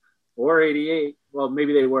 87 or 88. Well,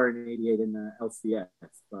 maybe they were in 88 in the LCS,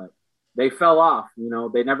 but they fell off. You know,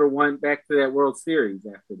 they never went back to that World Series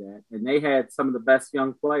after that, and they had some of the best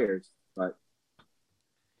young players. But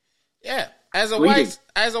yeah, as a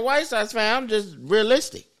White Sox fan, I'm just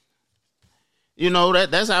realistic. You know,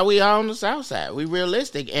 that's how we are on the South Side. We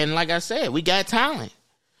realistic, and like I said, we got talent,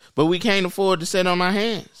 but we can't afford to sit on our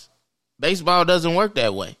hands. Baseball doesn't work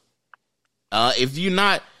that way. If you're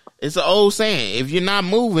not, it's an old saying, if you're not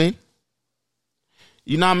moving,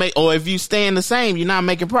 or if you staying the same, you're not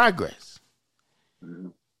making progress.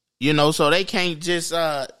 You know, so they can't just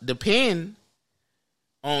depend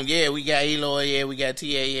on, we got Eloy, we got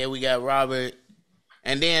TA, we got Robert.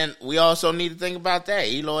 And then we also need to think about that.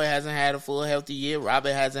 Eloy hasn't had a full healthy year.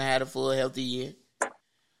 Robert hasn't had a full healthy year.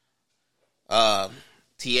 TA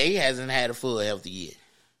hasn't had a full healthy year.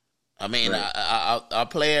 I mean, right. Our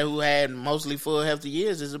player who had mostly full healthy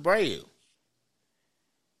years is Abreu.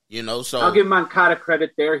 You know, so I'll give Moncada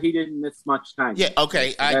credit there. He didn't miss much time. Yeah,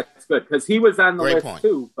 okay. That's good because he was on the list point.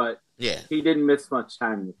 Too, but he didn't miss much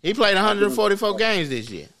time. He played 144 games this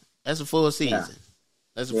year. That's a full season. Yeah.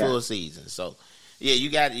 That's a full season. So, yeah, you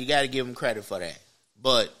got to give him credit for that.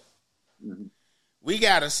 But we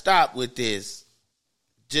got to stop with this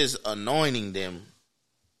just anointing them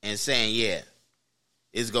and saying,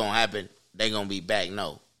 it's going to happen. They're going to be back.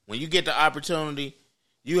 No. When you get the opportunity,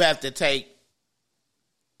 you have to take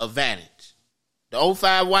advantage. The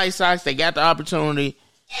 05 White Sox, they got the opportunity.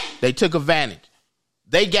 They took advantage.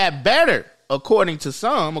 They got better, according to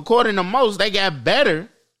some. According to most, they got better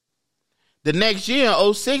the next year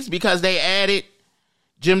in 06 because they added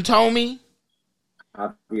Jim Thome.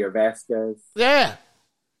 Javier Vasquez. Yeah.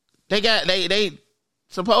 They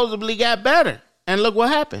supposedly got better. And look what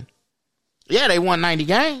happened. Yeah, they won 90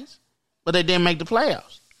 games, but they didn't make the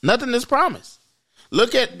playoffs. Nothing is promised.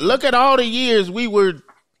 Look at all the years we were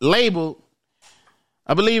labeled.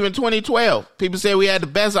 I believe in 2012, people said we had the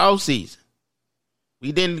best offseason.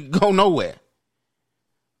 We didn't go nowhere.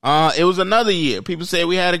 It was another year. People said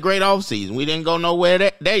we had a great offseason. We didn't go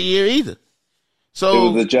nowhere that year either. So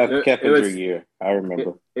it was the Jeff Keppinger year. I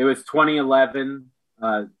remember. It was 2011.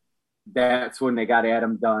 That's when they got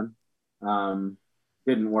Adam Dunn.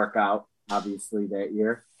 Didn't work out, obviously, that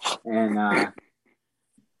year.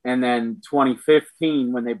 And then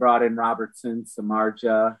 2015 when they brought in Robertson,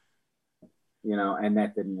 Samardzija, and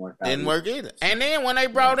that didn't work out. Didn't work either. And then when they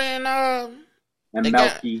brought in and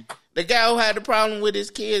Melky. The guy who had the problem with his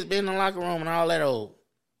kids being in the locker room and all that old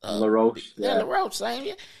LaRoche. LaRoche, same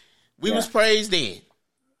year. We was praised then.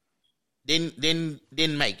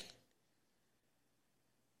 Didn't make it.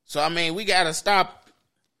 So I mean, we gotta stop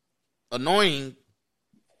annoying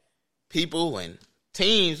people and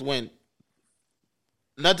teams when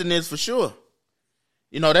nothing is for sure.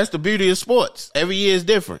 That's the beauty of sports. Every year is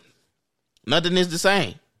different. Nothing is the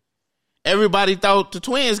same. Everybody thought the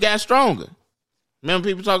Twins got stronger. Remember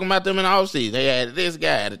people talking about them in the offseason. They had this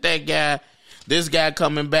guy, had that guy, this guy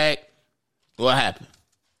coming back. What happened?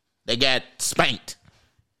 They got spanked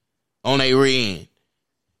on their rear end.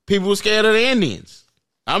 People were scared of the Indians.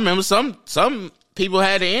 I remember some people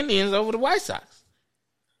had the Indians over the White Sox.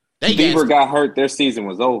 Beaver got hurt. Their season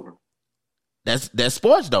was over. That's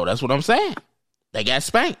sports, though. That's what I'm saying. They got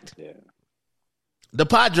spanked. Yeah. The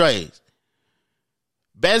Padres.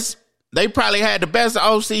 They probably had the best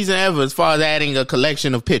offseason ever as far as adding a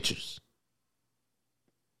collection of pitchers.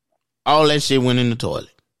 All that shit went in the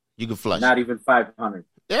toilet. You can flush Not it. even 500.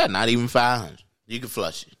 Yeah, not even 500. You can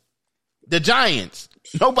flush it. The Giants.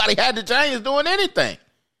 Nobody had the Giants doing anything.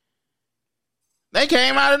 They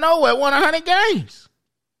came out of nowhere, won 100 games.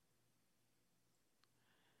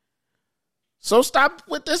 So stop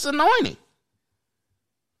with this anointing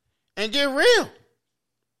and get real.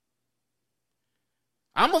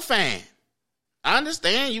 I'm a fan. I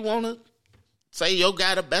understand you want to say your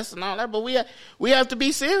guy the best and all that, but we have to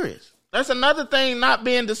be serious. That's another thing not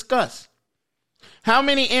being discussed. How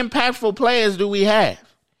many impactful players do we have?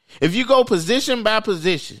 If you go position by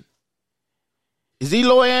position, is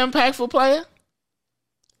Eloy an impactful player?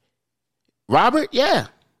 Robert, yeah.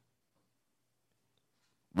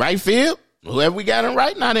 Right field, whoever we got in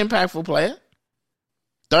right, not impactful player.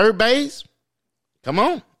 Third base, come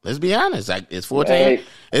on, let's be honest. Is 14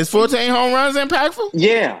 home runs impactful?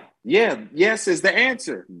 Yeah. Yes is the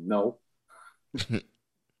answer. No.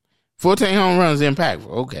 14 home runs impactful.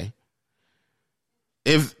 Okay.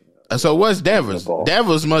 So what's Devers?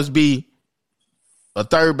 Devers must be a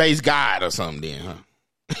third base god or something then, huh?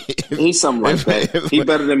 He's something like that. He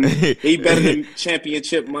better than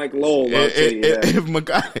championship Mike Lowell. I'll tell you that.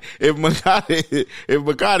 If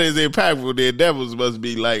Makata is impactful, then Devers must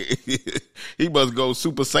be like he must go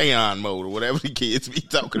Super Saiyan mode or whatever the kids be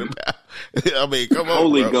talking about. I mean, come on,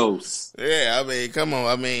 Holy bro. Ghost. Yeah, I mean, come on.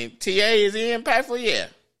 I mean, TA, is he impactful? Yeah.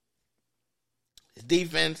 His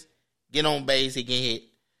defense, get on base, he can hit.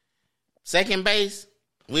 Second base,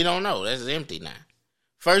 we don't know. That's empty now.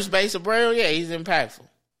 First base, Abreu, yeah, he's impactful.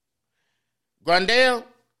 Grandel,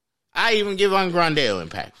 I even give on Grandel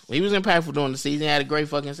impactful. He was impactful during the season. He had a great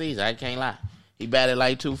fucking season. I can't lie. He batted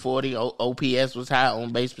like 240. OPS was high.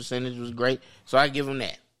 On base percentage was great. So I give him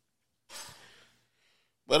that.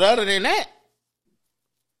 But other than that,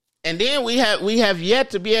 and then we have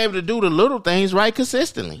yet to be able to do the little things right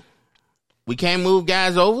consistently. We can't move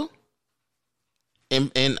guys over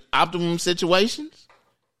in optimum situations.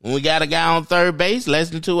 When we got a guy on third base,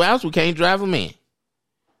 less than 2 outs, we can't drive him in.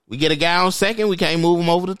 We get a guy on second, we can't move him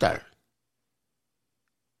over to third.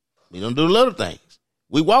 We don't do the little things.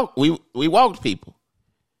 We walked people.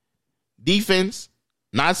 Defense,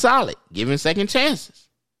 not solid, giving second chances.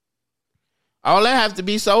 All that have to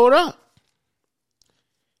be sold up.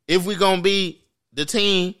 If we're going to be the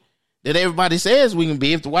team that everybody says we can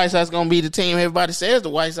be, if the White Sox going to be the team everybody says the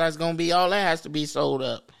White Sox going to be, all that has to be sold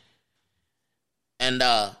up. And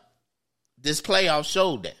this playoff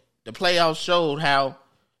showed that. The playoffs showed how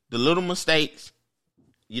the little mistakes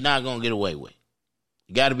you're not going to get away with.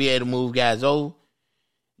 You got to be able to move guys over.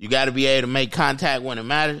 You got to be able to make contact when it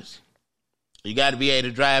matters. You got to be able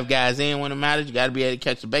to drive guys in when it matters. You got to be able to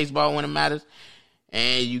catch the baseball when it matters.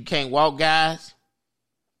 And you can't walk guys.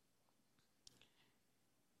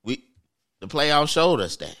 The playoffs showed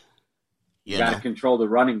us that. You got to control the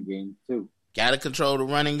running game, too. Got to control the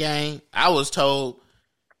running game. I was told,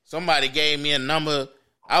 somebody gave me a number.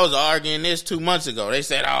 I was arguing this 2 months ago. They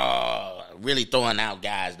said, really throwing out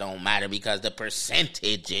guys don't matter because the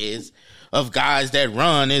percentages of guys that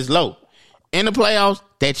run is low. In the playoffs,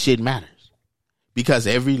 that shit matters. Because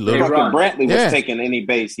every little... Brantley was taking any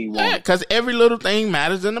base he wanted. Yeah, because every little thing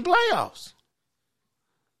matters in the playoffs.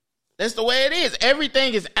 That's the way it is.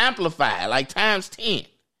 Everything is amplified, like times 10.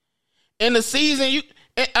 In the season,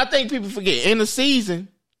 I think people forget, in the season,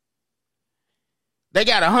 they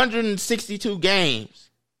got 162 games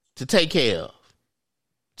to take care of,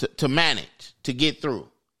 to manage, to get through.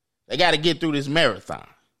 They got to get through this marathon.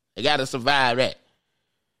 They got to survive that.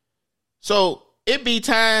 So it be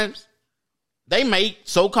times they make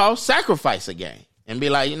so-called sacrifice a game and be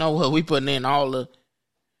like, you know what, we putting in all the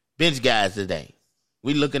bench guys today.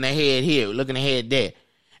 We looking ahead here, we looking ahead there.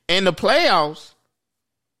 In the playoffs,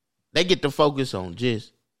 they get to focus on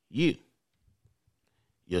just you.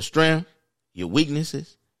 Your strength, your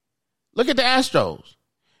weaknesses. Look at the Astros.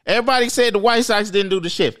 Everybody said the White Sox didn't do the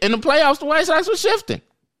shift. In the playoffs, the White Sox were shifting.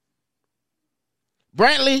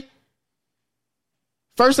 Brantley,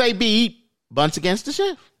 first AB, bunts against the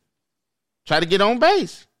shift. Try to get on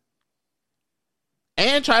base.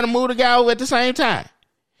 And try to move the guy over at the same time.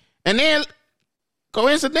 And then,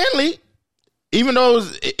 coincidentally, even though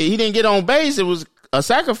he didn't get on base, it was a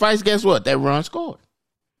sacrifice. Guess what? That run scored.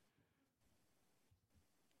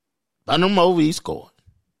 Bunt him over, he scored.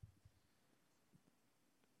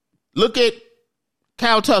 Look at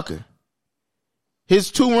Kyle Tucker. His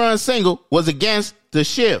 2-run single was against the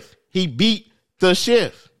shift. He beat the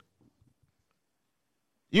shift.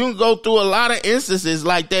 You can go through a lot of instances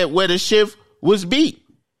like that where the shift was beat.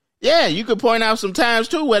 Yeah, you could point out some times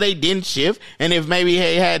too where they didn't shift, and if maybe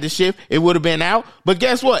they had the shift, it would have been out. But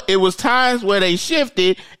guess what? It was times where they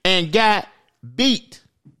shifted and got beat.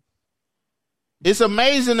 It's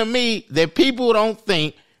amazing to me that people don't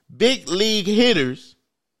think big league hitters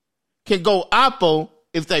can go oppo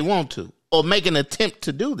if they want to, or make an attempt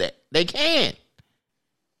to do that. They can.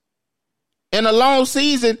 In a long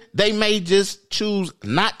season, they may just choose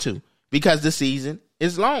not to because the season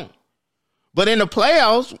is long. But in the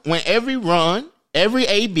playoffs, when every run, every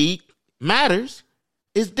AB matters,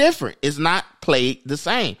 it's different. It's not played the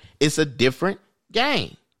same. It's a different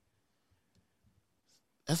game.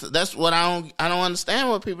 That's what I don't understand.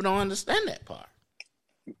 What people don't understand that part.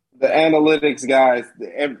 The analytics guys,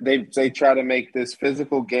 they try to make this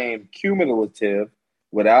physical game cumulative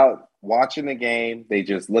without watching the game. They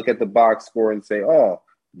just look at the box score and say, oh,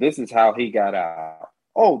 this is how he got out.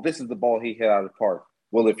 Oh, this is the ball he hit out of the park.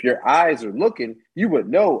 Well, if your eyes are looking, you would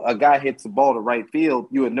know a guy hits the ball to right field.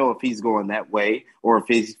 You would know if he's going that way or if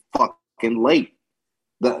he's fucking late.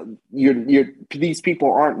 These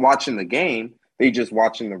people aren't watching the game. They just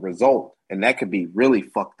watching the result. And that could be really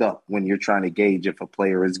fucked up when you're trying to gauge if a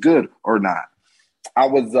player is good or not. I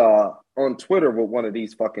was on Twitter with one of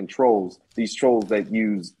these fucking trolls, these trolls that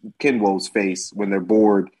use Kenwo's face when they're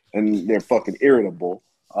bored and they're fucking irritable.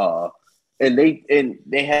 And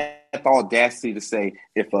they had the audacity to say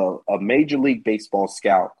if a Major League Baseball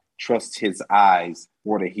scout trusts his eyes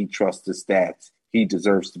more than he trusts his stats, he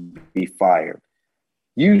deserves to be fired.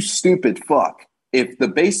 You stupid fuck. If the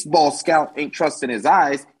baseball scout ain't trusting his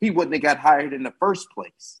eyes, he wouldn't have got hired in the first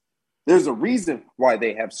place. There's a reason why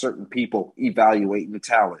they have certain people evaluating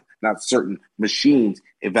talent, not certain machines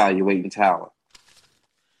evaluating talent.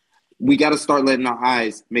 We got to start letting our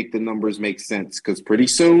eyes make the numbers make sense, because pretty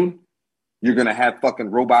soon you're going to have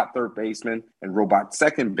fucking robot third baseman and robot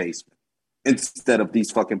second baseman instead of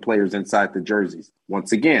these fucking players inside the jerseys.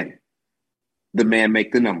 Once again, the man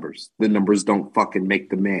make the numbers. The numbers don't fucking make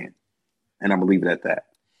the man. And I'm going to leave it at that.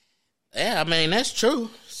 Yeah, I mean, that's true.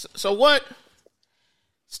 So what,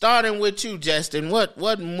 starting with you, Justin,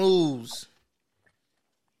 what moves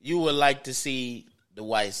you would like to see the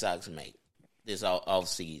White Sox make this off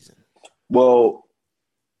season? Well,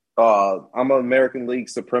 I'm an American League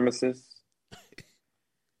supremacist.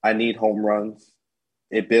 I need home runs.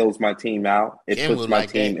 It builds my team out. It puts my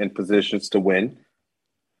team in positions to win.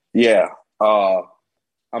 Yeah.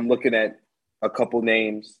 I'm looking at a couple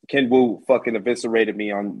names. Ken Wu fucking eviscerated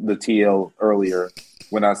me on the TL earlier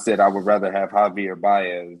when I said I would rather have Javier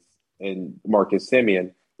Baez and Marcus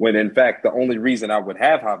Semien, when in fact the only reason I would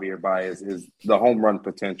have Javier Baez is the home run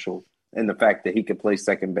potential and the fact that he could play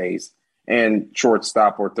second base and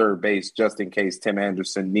shortstop or third base just in case Tim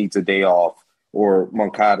Anderson needs a day off or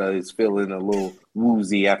Moncada is feeling a little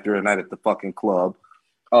woozy after a night at the fucking club.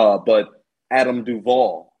 But Adam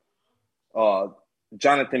Duvall,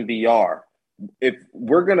 Jonathan Villar. If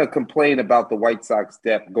we're going to complain about the White Sox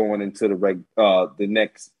depth going into the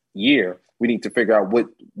next year, we need to figure out what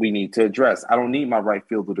we need to address. I don't need my right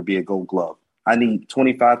fielder to be a Gold Glove. I need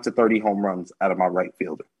 25 to 30 home runs out of my right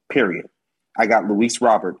fielder, period. I got Luis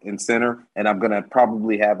Robert in center, and I'm going to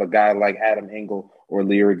probably have a guy like Adam Engel or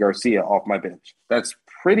Leury Garcia off my bench. That's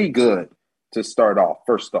pretty good to start off,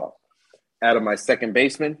 first off. Out of my second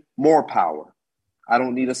baseman, more power. I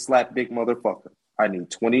don't need a slap big motherfucker. I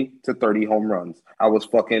need 20 to 30 home runs. I was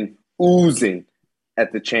fucking oozing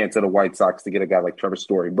at the chance of the White Sox to get a guy like Trevor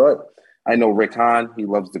Story. But I know Rick Hahn, he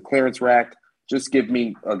loves the clearance rack. Just give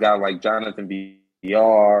me a guy like Jonathan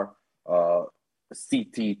Villar,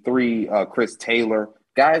 CT3, Chris Taylor,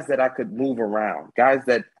 guys that I could move around, guys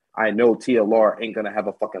that I know TLR ain't going to have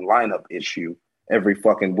a fucking lineup issue every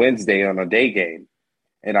fucking Wednesday on a day game.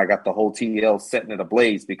 And I got the whole TL setting it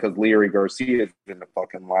ablaze because Leary Garcia is in the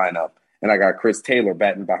fucking lineup. And I got Chris Taylor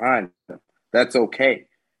batting behind him. That's okay.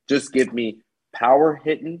 Just give me power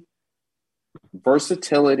hitting,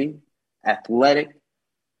 versatility, athletic.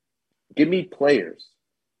 Give me players.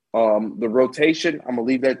 The rotation, I'm going to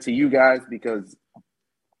leave that to you guys because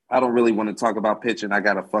I don't really want to talk about pitching. I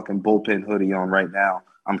got a fucking bullpen hoodie on right now.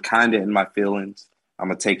 I'm kind of in my feelings. I'm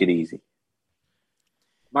going to take it easy.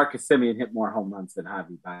 Marcus Semien hit more home runs than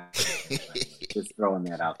Javi Baez. Just throwing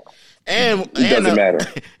that out there. And doesn't matter.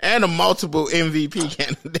 And a multiple MVP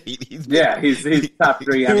candidate. He's top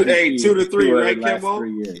 3 MVP. 2 to 3, right, Kimbo?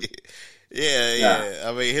 Yeah.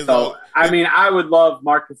 I mean, I would love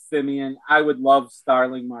Marcus Semien. I would love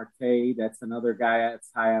Starling Marte. That's another guy that's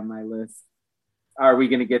high on my list. Are we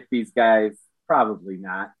going to get these guys? Probably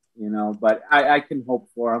not, but I can hope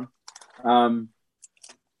for them.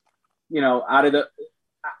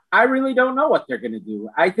 I really don't know what they're going to do.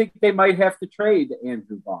 I think they might have to trade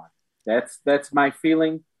Andrew Vaughn. That's my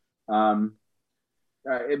feeling. The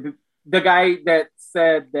guy that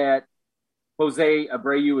said that Jose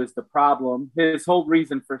Abreu is the problem, his whole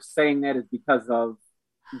reason for saying that is because of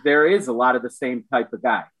there is a lot of the same type of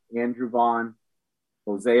guy. Andrew Vaughn,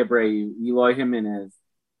 Jose Abreu, Eloy Jimenez.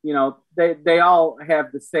 They all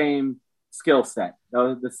have the same skill set,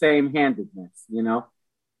 the same handedness,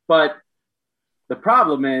 But the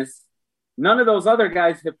problem is none of those other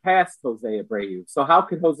guys have passed Jose Abreu. So how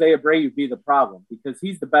could Jose Abreu be the problem? Because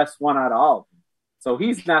he's the best one out of all of them. So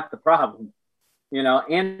he's not the problem.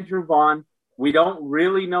 Andrew Vaughn, we don't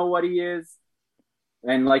really know what he is.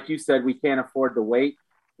 And like you said, we can't afford to wait.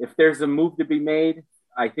 If there's a move to be made,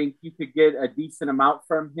 I think you could get a decent amount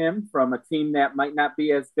from him from a team that might not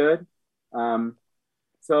be as good.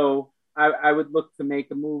 So I would look to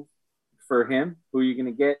make a move for him. Who are you going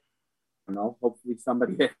to get? I don't know. Hopefully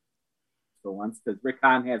somebody hit for once because Rick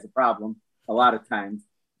Hahn has a problem a lot of times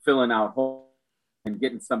filling out holes and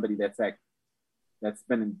getting somebody that's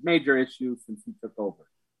been a major issue since he took over.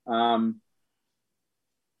 And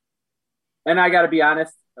I got to be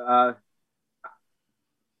honest. I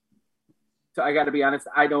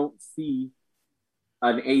don't see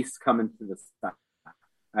an ace coming to the side.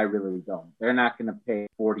 I really don't. They're not going to pay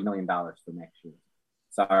 $40 million for next year.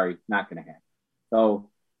 Sorry, not going to happen. So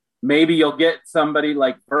maybe you'll get somebody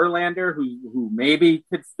like Verlander who maybe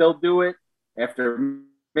could still do it after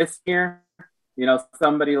missing here.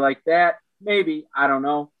 Somebody like that. Maybe, I don't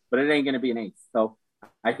know, but it ain't going to be an ace. So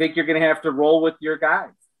I think you're going to have to roll with your guys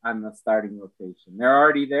on the starting rotation. They're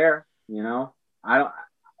already there,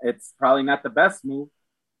 It's probably not the best move,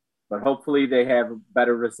 but hopefully they have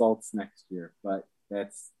better results next year. But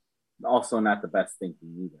that's also not the best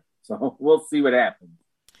thinking either. So we'll see what happens.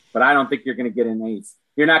 But I don't think you're going to get an ace.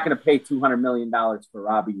 You're not going to pay $200 million for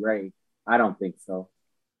Robbie Ray. I don't think so.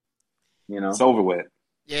 It's over with.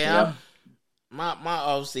 Yeah. My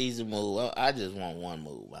off-season move, I just want one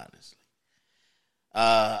move, honestly.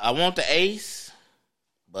 I want the ace,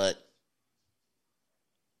 but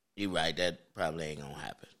you're right, that probably ain't going to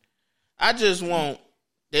happen. I just want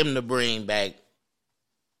them to bring back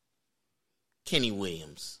Kenny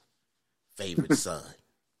Williams' favorite son,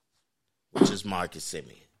 which is Marcus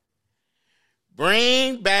Semien.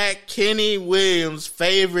 Bring back Kenny Williams'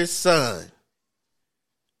 favorite son,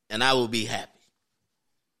 and I will be happy.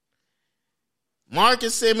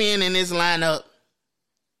 Marcus Semien in his lineup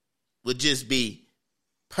would just be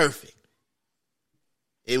perfect.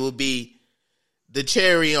 It would be the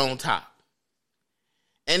cherry on top.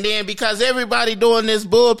 And then because everybody doing this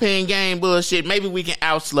bullpen game bullshit, maybe we can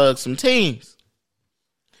outslug some teams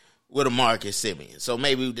with a Marcus Semien. So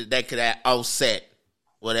maybe that could offset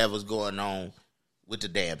whatever's going on with the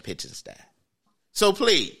damn pitching staff. So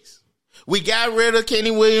please, we got rid of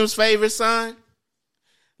Kenny Williams' favorite son.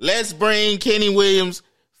 Let's bring Kenny Williams'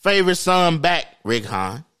 favorite son back, Rick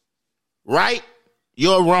Hahn. Right?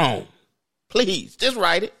 You're wrong. Please, just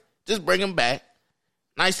write it. Just bring him back.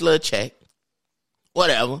 Nice little check.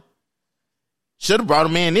 Whatever. Should have brought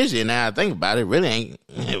him in this year. Now I think about it, really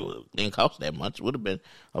didn't cost that much. Would have been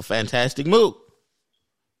a fantastic move.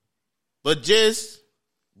 But just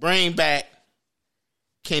bring back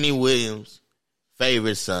Kenny Williams'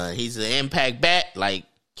 favorite son. He's an impact bat, like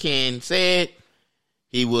Ken said.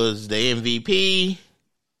 He was the MVP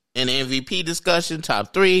in the MVP discussion,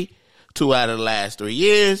 top 3, 2 out of the last 3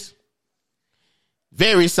 years.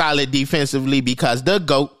 Very solid defensively because the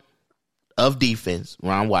GOAT of defense,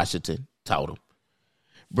 Ron Washington, taught him.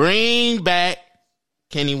 Bring back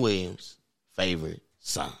Kenny Williams' favorite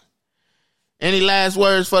son. Any last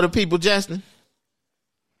words for the people, Justin?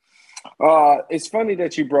 It's funny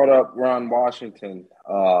that you brought up Ron Washington.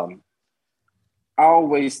 I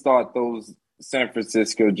always thought those San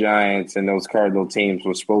Francisco Giants and those Cardinal teams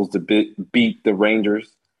were supposed to beat the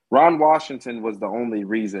Rangers. Ron Washington was the only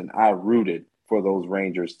reason I rooted for those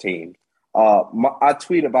Rangers teams. I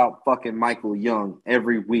tweet about fucking Michael Young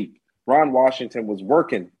every week. Ron Washington was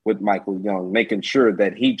working with Michael Young, making sure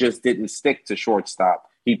that he just didn't stick to shortstop.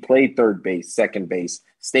 He played third base, second base,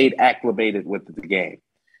 stayed acclimated with the game.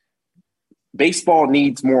 Baseball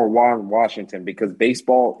needs more Ron Washington because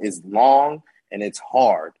baseball is long and it's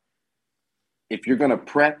hard. If you're going to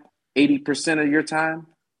prep 80% of your time,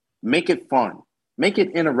 make it fun. Make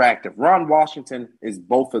it interactive. Ron Washington is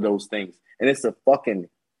both of those things. And it's a fucking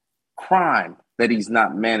crime that he's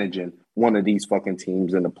not managing one of these fucking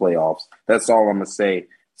teams in the playoffs. That's all I'm going to say.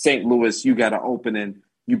 St. Louis, you got an opening.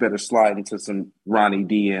 You better slide into some Ronnie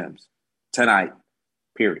DMs tonight,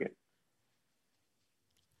 period.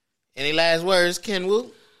 Any last words, Ken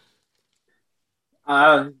Wu?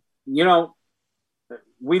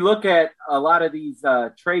 We look at a lot of these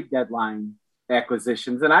trade deadline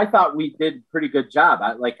acquisitions, and I thought we did a pretty good job.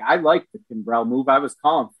 I liked the Kimbrel move. I was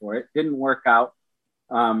calling for it. Didn't work out.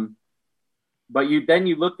 But you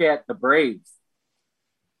look at the Braves.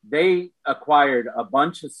 They acquired a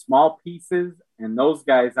bunch of small pieces, and those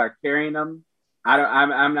guys are carrying them.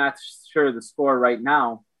 I'm not sure the score right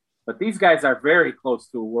now, but these guys are very close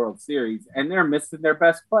to a World Series, and they're missing their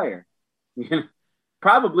best player.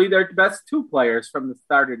 Probably their best two players from the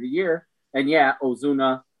start of the year. And yeah,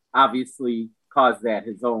 Ozuna obviously caused that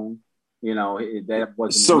his own. That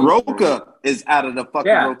wasn't. Soroka is out of the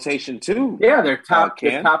fucking rotation too. Yeah, their top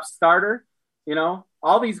starter.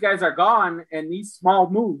 All these guys are gone, and these small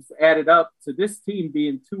moves added up to this team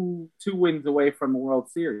being two wins away from the World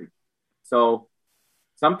Series. So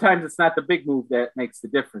sometimes it's not the big move that makes the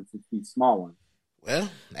difference; it's these small ones.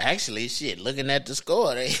 Well, actually, looking at the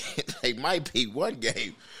score, they might be one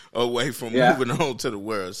game away from moving on to the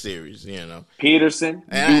World Series, Peterson,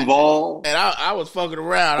 Duvall. I was fucking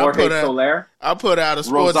around. Jorge Soler. I put out a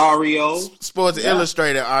Sports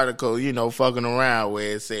Illustrated article, fucking around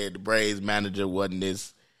where it said the Braves manager wasn't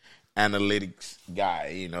this analytics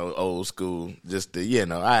guy, old school. Just to,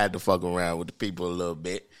 I had to fuck around with the people a little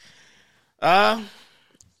bit.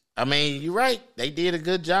 I mean, you're right. They did a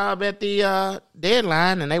good job at the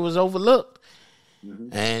deadline, and they was overlooked. Mm-hmm.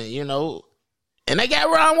 And, and they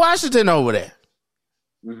got Ron Washington over there.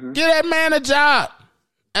 Mm-hmm. Give that man a job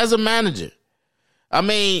as a manager. I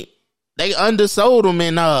mean, they undersold him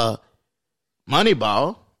in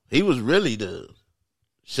Moneyball. He was really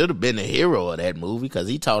should have been the hero of that movie because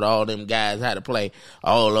he taught all them guys how to play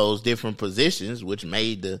all those different positions, which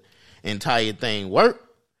made the entire thing work.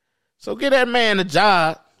 So give that man a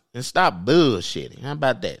job. And stop bullshitting. How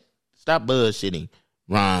about that? Stop bullshitting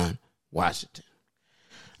Ron Washington.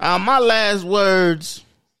 My last words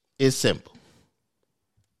is simple.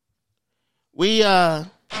 The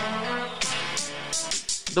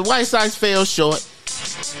White Sox fell short.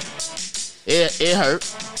 It hurt.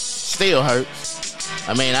 Still hurts.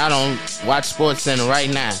 I mean, I don't watch Sports Center right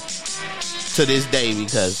now to this day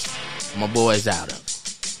because my boy's out of it.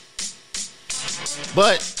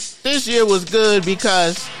 But this year was good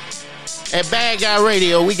because at Bad Guy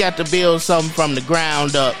Radio, we got to build something from the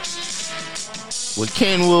ground up with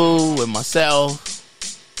Ken Wu, with myself,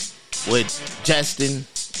 with Justin,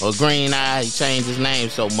 or Green Eye. He changed his name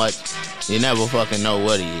so much, you never fucking know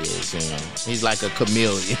what he is, He's like a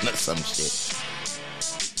chameleon or some shit.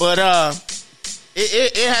 But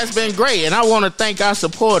it has been great, and I want to thank our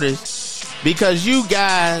supporters because you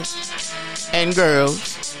guys and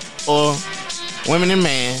girls, or women and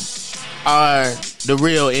men, are the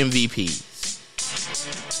real MVPs.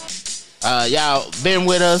 Y'all been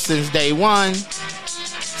with us since day one.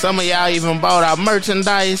 Some of y'all even bought our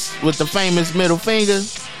merchandise with the famous middle finger.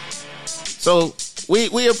 So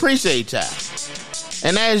we appreciate y'all.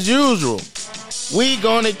 And as usual, we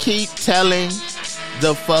gonna keep telling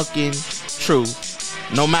the fucking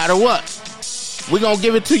truth. No matter what. We gonna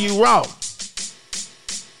give it to you raw.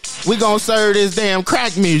 We gonna serve this damn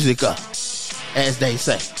crack music up, as they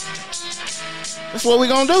say. That's what we're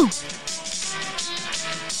going to do.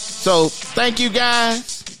 So, thank you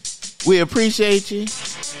guys. We appreciate you.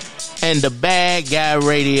 And the Bad Guy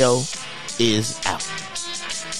Radio is out.